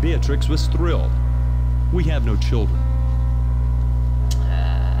 Beatrix was thrilled. We have no children.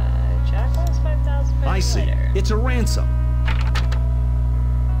 Jack wants 5,000 I see. It's a ransom.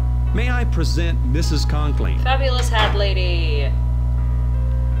 May I present Mrs. Conklin? Fabulous hat lady.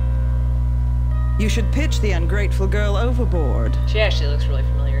 You should pitch the ungrateful girl overboard. She actually looks really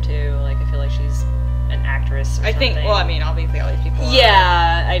familiar too. Like, I feel like she's an actress or I think, something. well, I mean, obviously all these people are.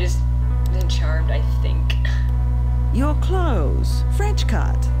 Yeah, I just been charmed, I think. Your clothes. French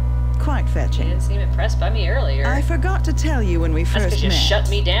cut. Quite You fetching. didn't seem impressed by me earlier. I forgot to tell you when we That's first because you met. shut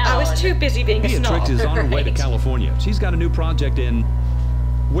me down. I was too busy being a snob. Beatrix is on her way to Right. California. She's got a new project in...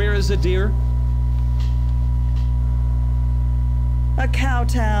 Where is it, dear? A cow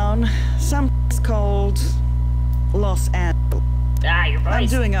town. Someplace called Los Angeles. Ah, your voice. I'm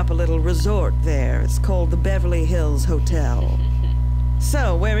doing up a little resort there. It's called the Beverly Hills Hotel.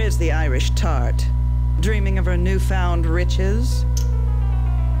 So, where is the Irish tart? Dreaming of her newfound riches?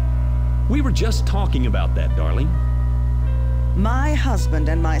 We were just talking about that, darling. My husband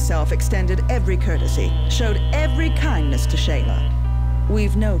and myself extended every courtesy, showed every kindness to Shayla.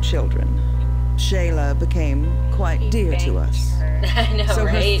 We've no children. Shayla became quite dear to us. I know, So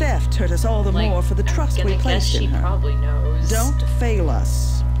right? her theft hurt us all the more for the trust we placed in she her. probably knows. Don't fail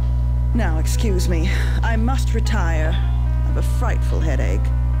us. Now, excuse me. I must retire. I have a frightful headache.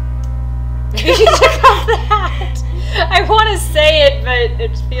 You took off the hat. I want to say it, but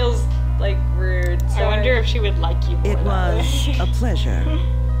it feels like rude. I wonder if she would like you more. It was a pleasure.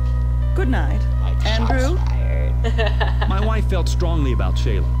 Good night. Andrew? My wife felt strongly about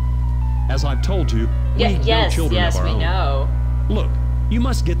Shayla. As I've told you, we have no children of our own. Know. Look, you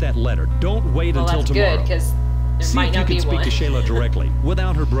must get that letter. Don't wait Well, until that's tomorrow. good, because there See might if you not can be speak one. to Shayla directly,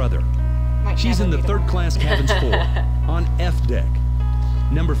 without her brother. She's in the third-class cabins 4, on F deck,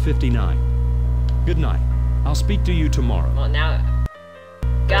 number 59. Good night. I'll speak to you tomorrow. Well, now...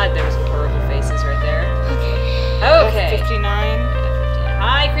 God, there was some horrible faces right there. Okay. 59.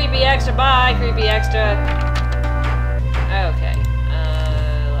 Hi, creepy extra. Bye, creepy extra. Okay.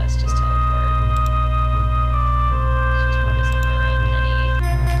 Let's just teleport. She's probably somewhere around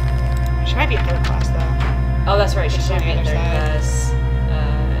Penny. She might be in third class, though. Oh, that's right. She She's should on be the in other third side. class.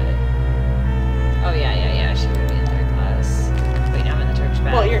 Oh, yeah. She would be in third class. Wait, now I'm in the Turkish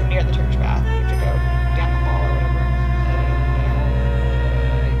bath. Well, you're near the Turkish bath. You have to go down the hall or whatever.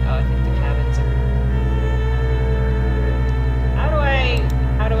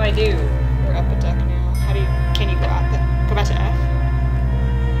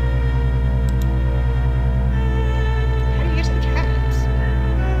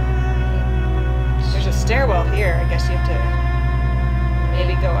 stairwell here. I guess you have to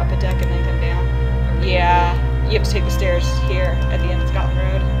maybe go up a deck and then come down. Yeah, you have to take the stairs here at the end of Scotland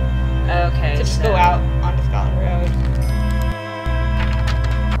Road. Okay. So just go out onto Scotland Road.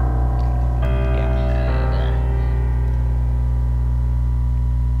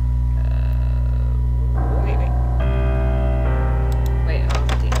 Wait, oh,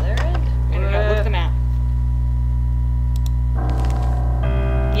 the other end? Look at the map.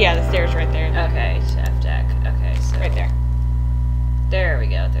 Yeah, the stairs right there. Okay, F deck. Okay, so right there. There we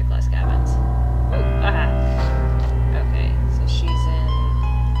go, third class cabins. Ooh, aha. Okay, so she's in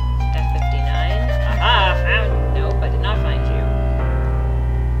F59. Aha, found. Nope, I did not find you.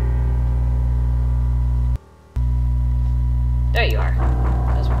 There you are.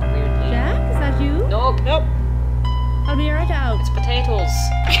 That was weirdly. Jack, is that you? Nope. Nope. I'll be right out. It's potatoes.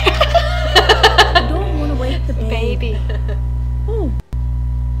 I don't want to wake the baby. Oh.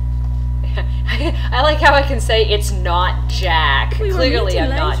 I like how I can say it's not Jack. Clearly I'm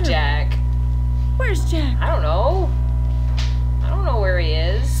not Jack. Where's Jack? I don't know. I don't know where he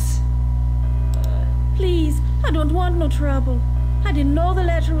is. Please, I don't want no trouble. I didn't know the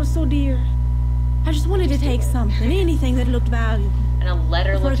letter was so dear. I just wanted to take something, anything that looked valuable. And a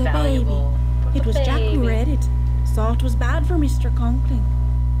letter For looked the valuable. Baby. It was Jack who read it. Saw it was bad for Mr. Conkling.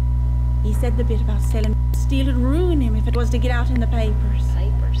 He said the bit about selling steel would ruin him if it was to get out in the papers.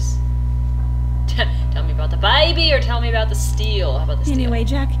 Papers? Tell me about the baby or tell me about the steel? How about the steel? Anyway,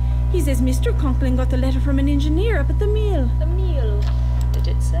 Jack, he says Mr. Conkling got the letter from an engineer up at the mill. The mill? Did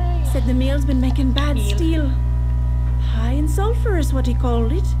it say? Said the mill's been making bad steel. High in sulfur is what he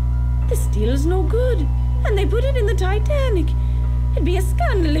called it. The steel's no good, and they put it in the Titanic. It'd be a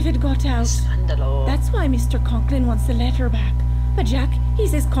scandal if it got out. Scandalo. That's why Mr. Conklin wants the letter back. But Jack, he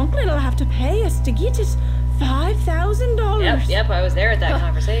says Conklin will have to pay us to get it. $5,000. Yep, I was there at that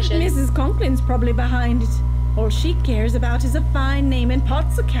conversation. Mrs. Conklin's probably behind it. All she cares about is a fine name and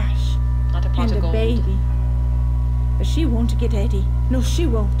pots of cash. Not a pot and of gold. a baby. But she won't get Eddie. No, she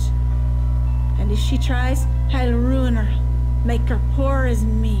won't. And if she tries, I'll ruin her. Make her poor as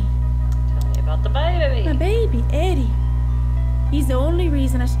me. Tell me about the baby. My baby, Eddie. He's the only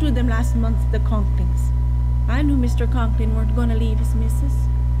reason I stood them last month at the Conklings. I knew Mr. Conklin weren't going to leave his missus.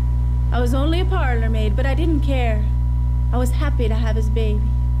 I was only a parlour maid, but I didn't care. I was happy to have his baby.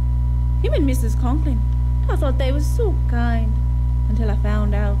 Him and Mrs. Conklin, I thought they was so kind. Until I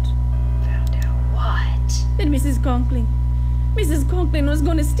found out. Found out what? That Mrs. Conklin was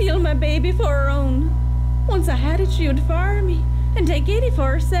going to steal my baby for her own. Once I had it, she would fire me and take Eddie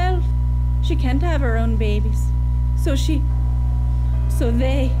for herself. She can't have her own babies. So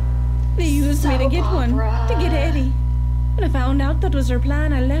they used me to get one, to get Eddie. When I found out that was her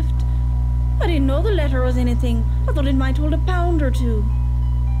plan, I left. I didn't know the letter was anything. I thought it might hold £1 or 2.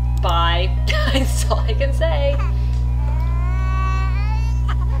 Bye. That's all I can say.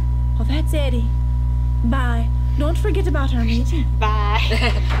 Oh, that's Eddie. Bye. Don't forget about our meeting. Bye.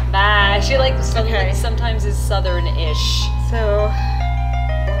 Bye. She sometimes is southern-ish. So, we'll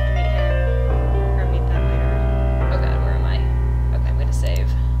have to meet him or meet them later. Oh god, where am I? Okay, I'm gonna save.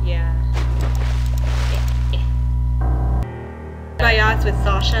 Yeah. By odds with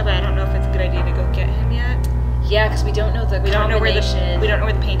Sasha, but I don't know if it's a good idea to go get him yet. Yeah, because we don't know the combination. We don't know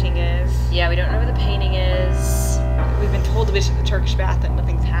where the painting is. Yeah, we don't know where the painting is. We've been told to visit the Turkish bath, and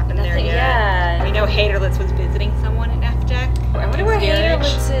nothing's happened there yet. Yeah. We know Haderlitz was visiting someone in F-Deck. I wonder where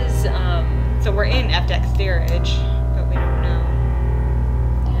Haderlitz is. So we're in F-Deck steerage, but we don't know.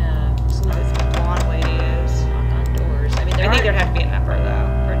 Yeah. Who this blonde lady is. Knock on doors. I mean, I think there'd have to be a number though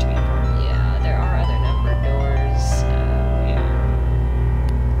for it to be important. Yeah, there are other numbered doors. Yeah.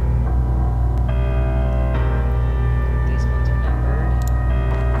 These ones are numbered.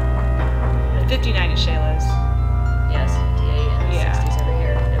 59 is Shayla's. Yes, 58 and 60's over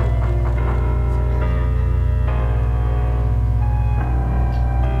here.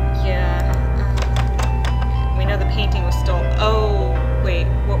 Yeah. We know the painting was stolen. Oh, wait.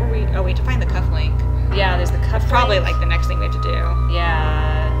 What were we? Oh, wait, to find the cufflink. Yeah, there's the cufflink. That's probably like the next thing we have to do.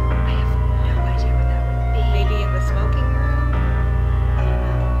 Yeah. I have no idea where that would be. Maybe in the smoking room? I don't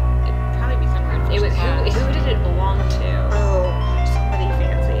know. It'd probably be somewhere in first class. Who did it belong to? Oh, somebody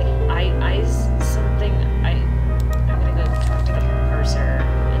fancy. I'm gonna go talk to the purser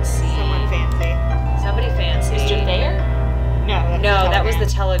and see. Someone fancy. Somebody fancy. Mr. Thayer? No, that was the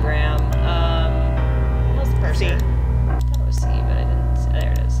telegram. What was the purser? C. I thought it was C, but I didn't see.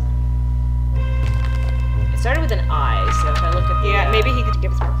 There it is. It started with an I, so if I look at the... Yeah, maybe he could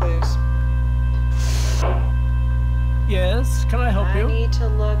give us more clues. Yes, can I help you? I need to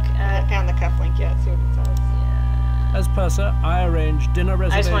look I at... haven't found the cufflink yet, see what it says. As purser, I arrange dinner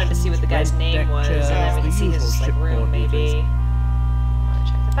reservations. I just wanted to see what the guy's name was, and then we can see his like room, maybe. I want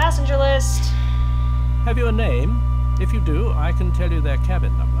to check the passenger list. Have you a name? If you do, I can tell you their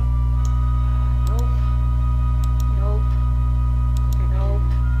cabin number. Nope. Nope. Nope.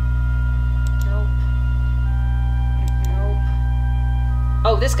 Nope. Nope.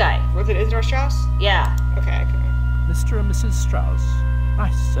 Oh, this guy. Was it Isidore Strauss? Yeah. Okay, I can... Mr. and Mrs. Strauss. I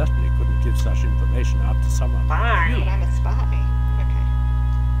certainly couldn't give such information out to someone. Fine. But I'm a spy. Okay.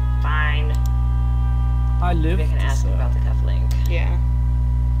 Fine. I live Maybe I can ask him about the cufflink. Yeah.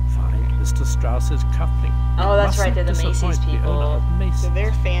 Find Mr. Strauss's cufflink. Oh, that's right. They're the Macy's people. So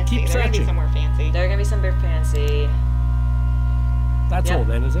they're fancy. Keep they're gonna be searching. somewhere fancy. They're gonna be somewhere fancy. That's all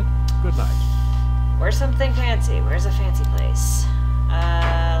then, is it? Good night. Where's something fancy? Where's a fancy place?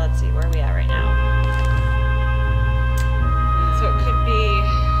 Let's see. Where are we at right now? So it could be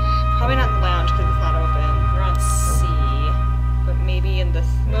probably not the lounge because it's not open. We're on C. But maybe in the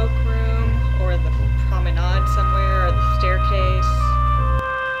smoke room or the promenade somewhere or the staircase.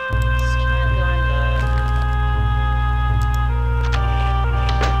 Let's try and go in the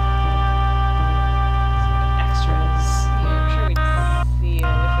extras. Yeah, I'm sure we'd see it if it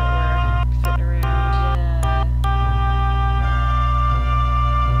were sitting around. Yeah.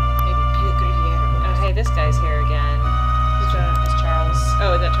 Maybe Buick Riviera. Oh, hey, this guy's here again. Who's that? It's Charles.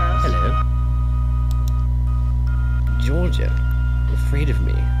 Oh, is that Charles? Hello. Georgia, afraid of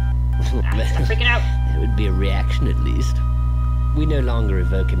me. I'm freaking out. That would be a reaction, at least. We no longer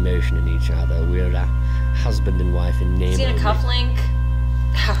evoke emotion in each other. We're a husband and wife in name Seen a only. cufflink?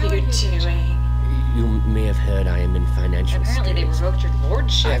 How are you doing? You may have heard I am in financial Apparently they straits. revoked your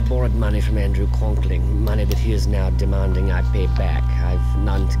lordship. I've borrowed money from Andrew Conkling, money that he is now demanding I pay back. I've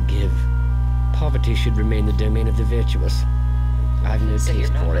none to give. Poverty should remain the domain of the virtuous. I've no So you're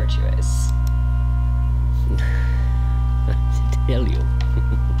taste not for it. virtuous. I tell you.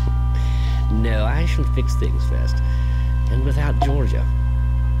 No, I shall fix things first. And without Georgia.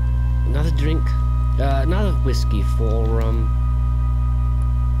 Another drink? Another whiskey for,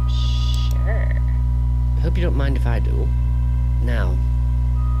 Sure. Hope you don't mind if I do. Now,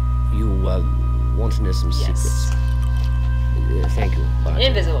 you, want to know some secrets? Thank you, bartender.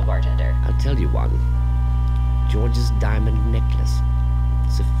 Invisible bartender. I'll tell you one. George's diamond necklace.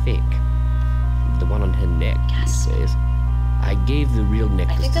 It's a fake. The one on her neck, he says. I gave the real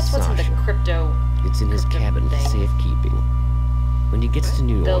necklace I think that's to what's in Sasha. the crypto. It's in his cabin for thing. safekeeping. When he gets to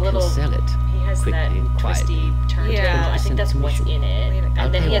New The York, little, he'll sell it. He has quickly that and quietly. twisty turntable. Yeah, I think that's what's in it. I'll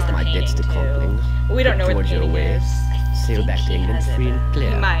And then pay he has off the my debts painting to too. Conkling. We don't know put where the Georgia painting away, is. sail back to England free and clear.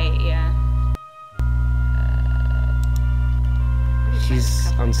 He might, yeah.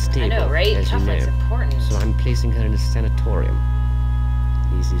 She's unstable, I know, right? as you Cufflink's know. important. So I'm placing her in a sanatorium.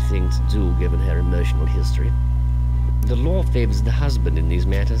 Easy thing to do, given her emotional history. The law favors the husband in these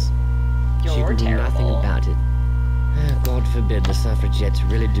matters. She You're can do nothing terrible. about it. God forbid the suffragettes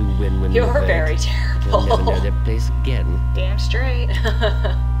really do win when You're they vote. very terrible. They'll never know their place again. Damn straight.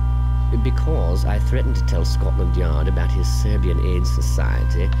 Because I threatened to tell Scotland Yard about his Serbian Aid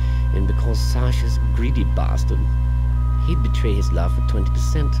Society, and because Sasha's a greedy bastard, he'd betray his love for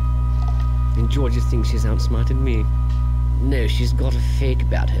 20%. And Georgia thinks she's outsmarted me. No, she's got a fake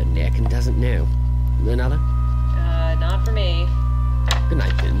about her neck and doesn't know. Another? Not for me. Good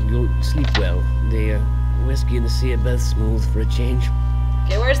night, then. You'll sleep well. The whiskey and the sea are both smooth for a change.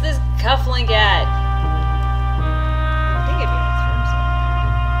 Okay, where's this cufflink at? I think it'd be in this room somewhere.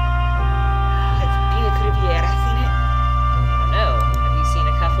 Has Buick Riviera seen it? I don't know. Have you seen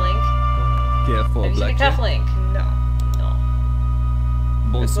a cufflink? Careful, Have you seen a Blackjack. cufflink? No.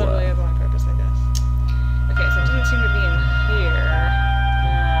 It's literally Bonsoir. as on purpose, I guess. Okay, so it doesn't seem to be in here.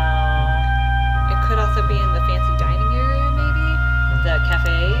 It could also be in the fancy dining area, maybe? The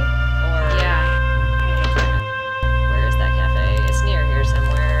cafe? Or Yeah. where is that cafe? It's near here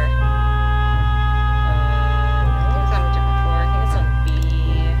somewhere. I think it's on a different floor. I think it's on B.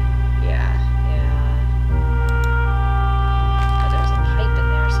 Yeah. But there was a pipe in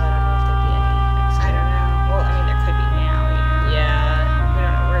there, so I don't know if there'd be any extra. I don't know. Well, I mean, there could be now, you know. Yeah. We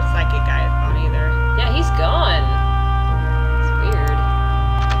don't know where Psychic Guy is gone either. Yeah, he's gone. It's weird.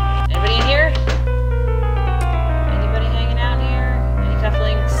 Anybody in here? Anybody hanging out here? Any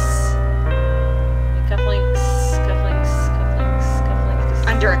cufflinks? Any cufflinks? Cufflinks? Cufflinks? Cufflinks?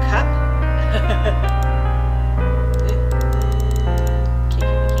 Under a cup? We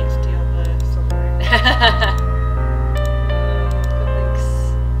can't steal the silverware. Cufflinks.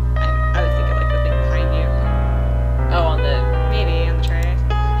 I was thinking like the thing behind you. Oh, on the... Maybe on the tray.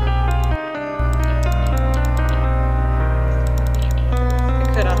 It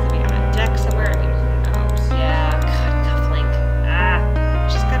could also be on a deck somewhere. I mean, who knows? Yeah,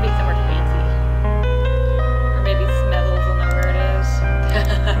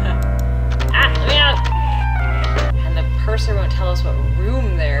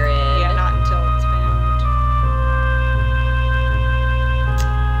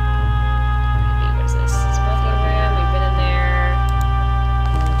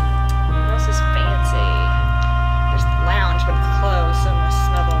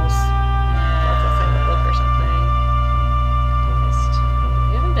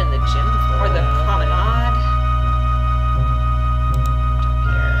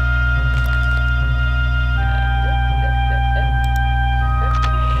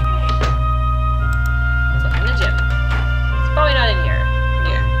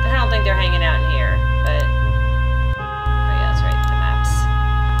 hanging out in here, but... Oh yeah, that's right, the maps.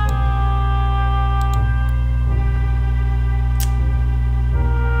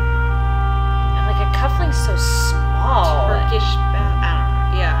 And like a cufflink's so small. Turkish bat. I don't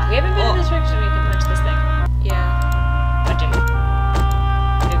know. Yeah. We haven't been in this direction, we can punch this thing. Yeah. Punch him.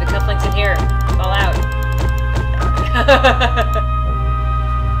 Dude, the cufflink's in here. Fall out.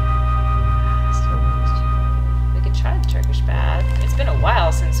 We could try the Turkish bath. It's been a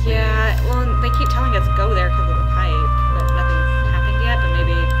while since we... Yeah, well, they keep telling us go there because of the pipe, but nothing's happened yet, but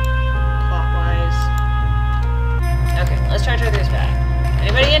maybe plot-wise. Okay, let's try Turkish bath.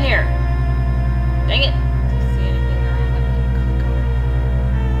 Anybody in here? Dang it. See anything around that we can click on?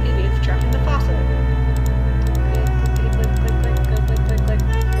 Maybe it's trapped in the faucet. Click.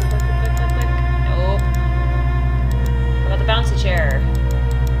 Nope. How about the bouncy chair?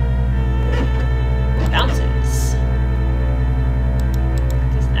 Bounces.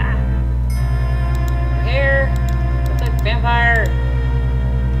 What is that? Over here. Click, vampire.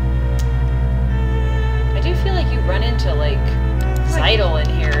 I do feel like you run into, like, Zeidel in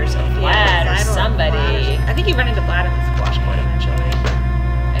here, so Vlad or somebody. I think you run into Vlad in the squash court eventually.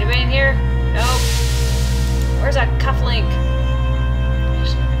 Anybody in here? Nope. Where's that cufflink?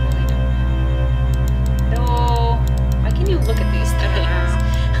 No. Why can you look at these things?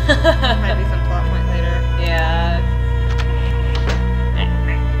 Might be some plot point later. Yeah.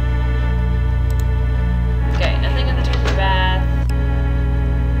 Okay, nothing in the Turkish bath.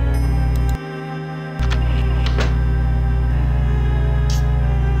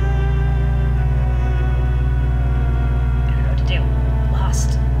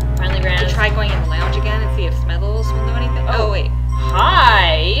 Try going in the lounge again and see if Smethels will know anything. Oh wait.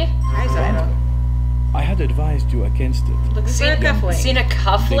 Hi. Hi, Zeidel. I had advised you against it. Looking for a cufflink. Seen a They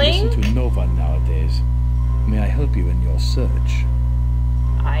cufflink? listen to no one nowadays. May I help you in your search?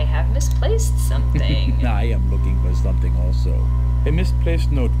 I have misplaced something. I am looking for something also. A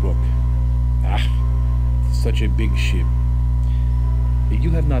misplaced notebook. Ah, such a big ship.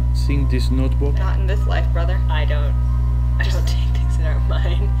 You have not seen this notebook? Not in this life, brother. I don't take things that aren't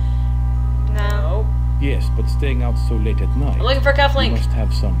mine. No. Yes, but staying out so late at night. I'm looking for a cufflink. You must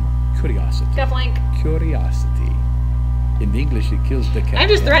have some curiosity. Cufflink. Curiosity. In English, it kills the cat. I'm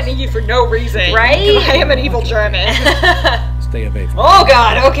just threatening you for no reason. Right? Because I am an evil German. Stay away from Oh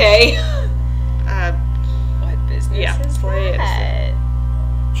god, okay. What business is that?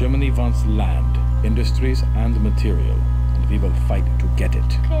 Germany wants land, industries, and material, and we will fight to get it.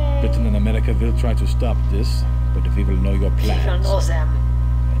 Okay. Britain and America will try to stop this, but we will know your plans. People know them.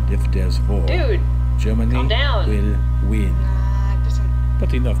 And if there's war, Dude, Germany calm down. will win.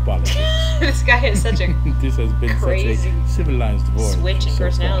 But enough politics. This guy is such a This has been crazy such a civilized war. switch in so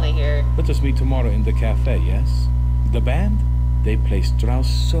personality far. here. Let us meet tomorrow in the cafe, yes? The band? They play Strauss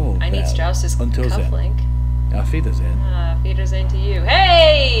so I need well. Strauss's Until cufflink. then. Auf Wiedersehen. Wiedersehen to you.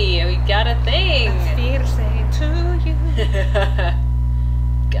 Hey! We got a thing! Wiedersehen to you.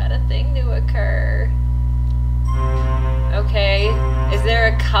 Got a thing to occur. Okay. Is there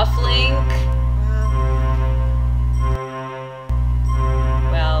a cufflink?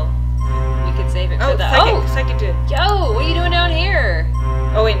 Well, we could save it for the... Psychic dude. Yo! What are you doing down here?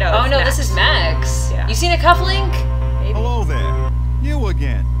 Oh wait, no. Oh no, Max. this is Max. Yeah. You seen a cufflink? Maybe. Hello there. You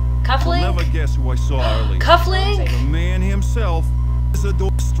again. Cufflink? You'll never guess who I saw earlier. Cufflink? The man himself is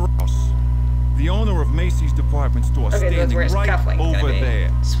Adolf Strauss, the owner of Macy's department store, Okay, that's standing where his right cufflink's gonna over be.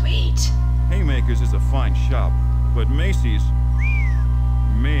 there. Sweet. Haymakers is a fine shop, but Macy's,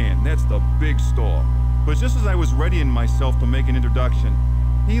 man, that's the big store. But just as I was readying myself to make an introduction,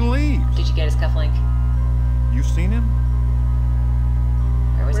 he leaves. Did you get his cufflink? You seen him?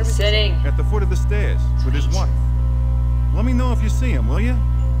 Where was he sitting? At the foot of the stairs with his wife. Let me know if you see him, will you?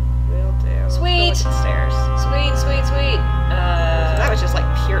 Will do. Sweet. Go up the stairs. Sweet, sweet, sweet. So that was just like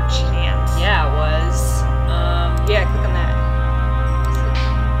pure chance. Yeah, it was. Yeah, click on that.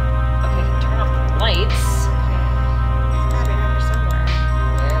 Okay, turn off the lights. It's gotta be around here somewhere.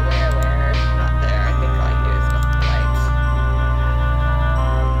 Where? Not there. I think all I can do is look at the lights.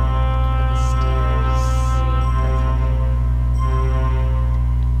 The stairs.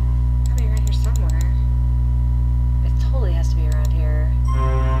 Gotta be around here somewhere. It totally has to be around here.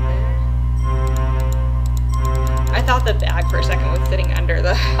 I thought the bag for a second was sitting under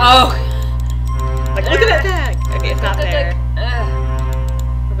the... Oh! Like, look at that bag! Okay, it's not there. Ugh.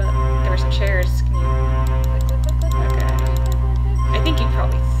 What about... There were some chairs. Can you... Okay. I think you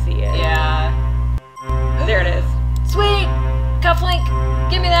probably see it. Yeah. There it is. Sweet! Cufflink!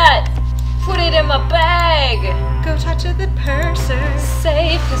 Give me that! Put it in my bag! Go touch the purser.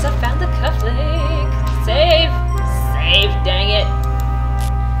 Save, cause I found the cufflink. Save! Save, dang it.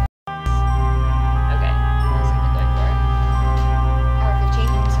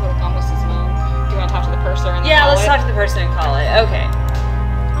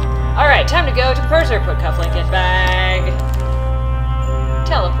 purser, put cufflink in bag.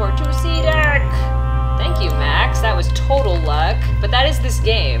 Teleport to C deck. Thank you, Max. That was total luck. But that is this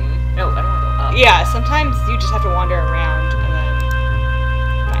game. No, I don't want to go up. Yeah, sometimes you just have to wander around and then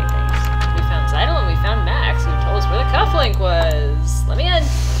find things. We found Zeidel and we found Max, who told us where the cufflink was. Let me in.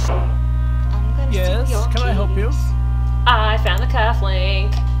 Yes, can I help you? I found the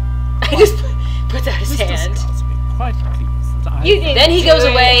cufflink. I just put that in his hand. Quite pleased that Then he goes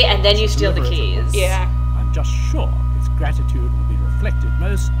away, and then you steal the keys. Yeah. I'm just sure his gratitude will be reflected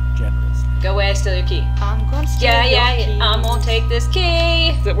most generously. Go away, I steal your key. I'm gonna steal your keys. I'm gonna take this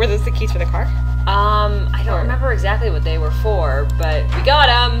key. Were those the keys for the car? I don't remember exactly what they were for, but we got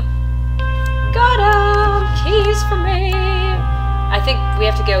them. Got them. Keys for me. I think we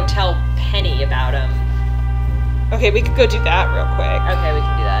have to go tell Penny about them. Okay, we could go do that real quick. Okay, we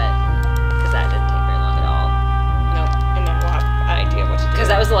can do that. Because that didn't take very long at all. Nope. And then we'll have an idea what to do. Because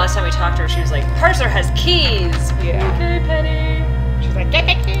that was the last time we talked to her. She was like, Purser has keys. Yeah. Okay, Penny. She's like, get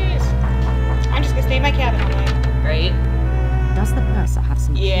the keys. I'm just gonna stay in my cabin all night. Right? Does the purser have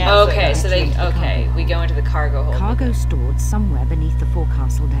some keys? Okay, so they... Okay, we go into the cargo hold. Cargo stored somewhere beneath the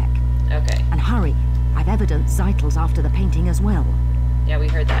forecastle deck. Okay. And hurry. I've evidence Zeitel's after the painting as well. Yeah, we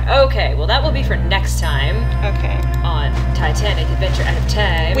heard that. Okay, well that will be for next time. Okay. On Titanic Adventure Out of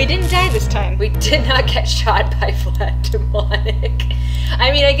Time. We didn't die this time. We did not get shot by Flat Demonic.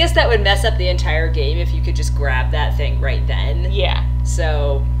 I mean, I guess that would mess up the entire game if you could just grab that thing right then. Yeah.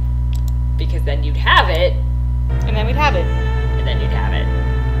 So, because then you'd have it. And then we'd have it. And then you'd have it.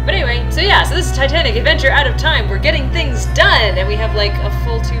 But anyway, so yeah, so this is Titanic Adventure Out of Time. We're getting things done, and we have like a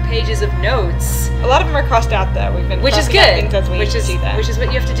full 2 pages of notes. A lot of them are crossed out though. We've been which is crossing out good. things as we see them. Which is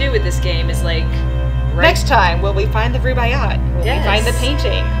what you have to do with this game. Is like next time, will we find the Rubaiyat? Will we find the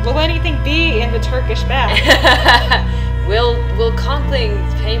painting? Will anything be in the Turkish bag? Will Conkling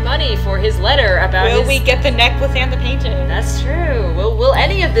pay money for his letter about Will we get the necklace and the painting? That's true. Will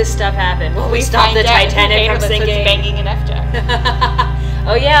any of this stuff happen? Will we stop the Titanic from sinking? Banging an F-Jack.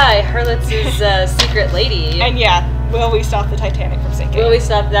 Oh yeah, Hurlitz's secret lady. And yeah, will we stop the Titanic from sinking? Will we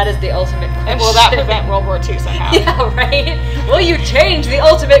stop? That is the ultimate question. And will that prevent World War II somehow? Yeah, right? Will you change the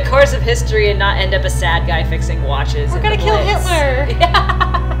ultimate course of history and not end up a sad guy fixing watches? We're gonna kill Hitler!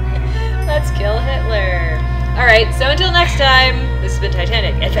 Yeah. Let's kill Hitler. Alright, so until next time, this has been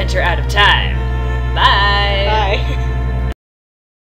Titanic Adventure Out of Time. Bye! Bye.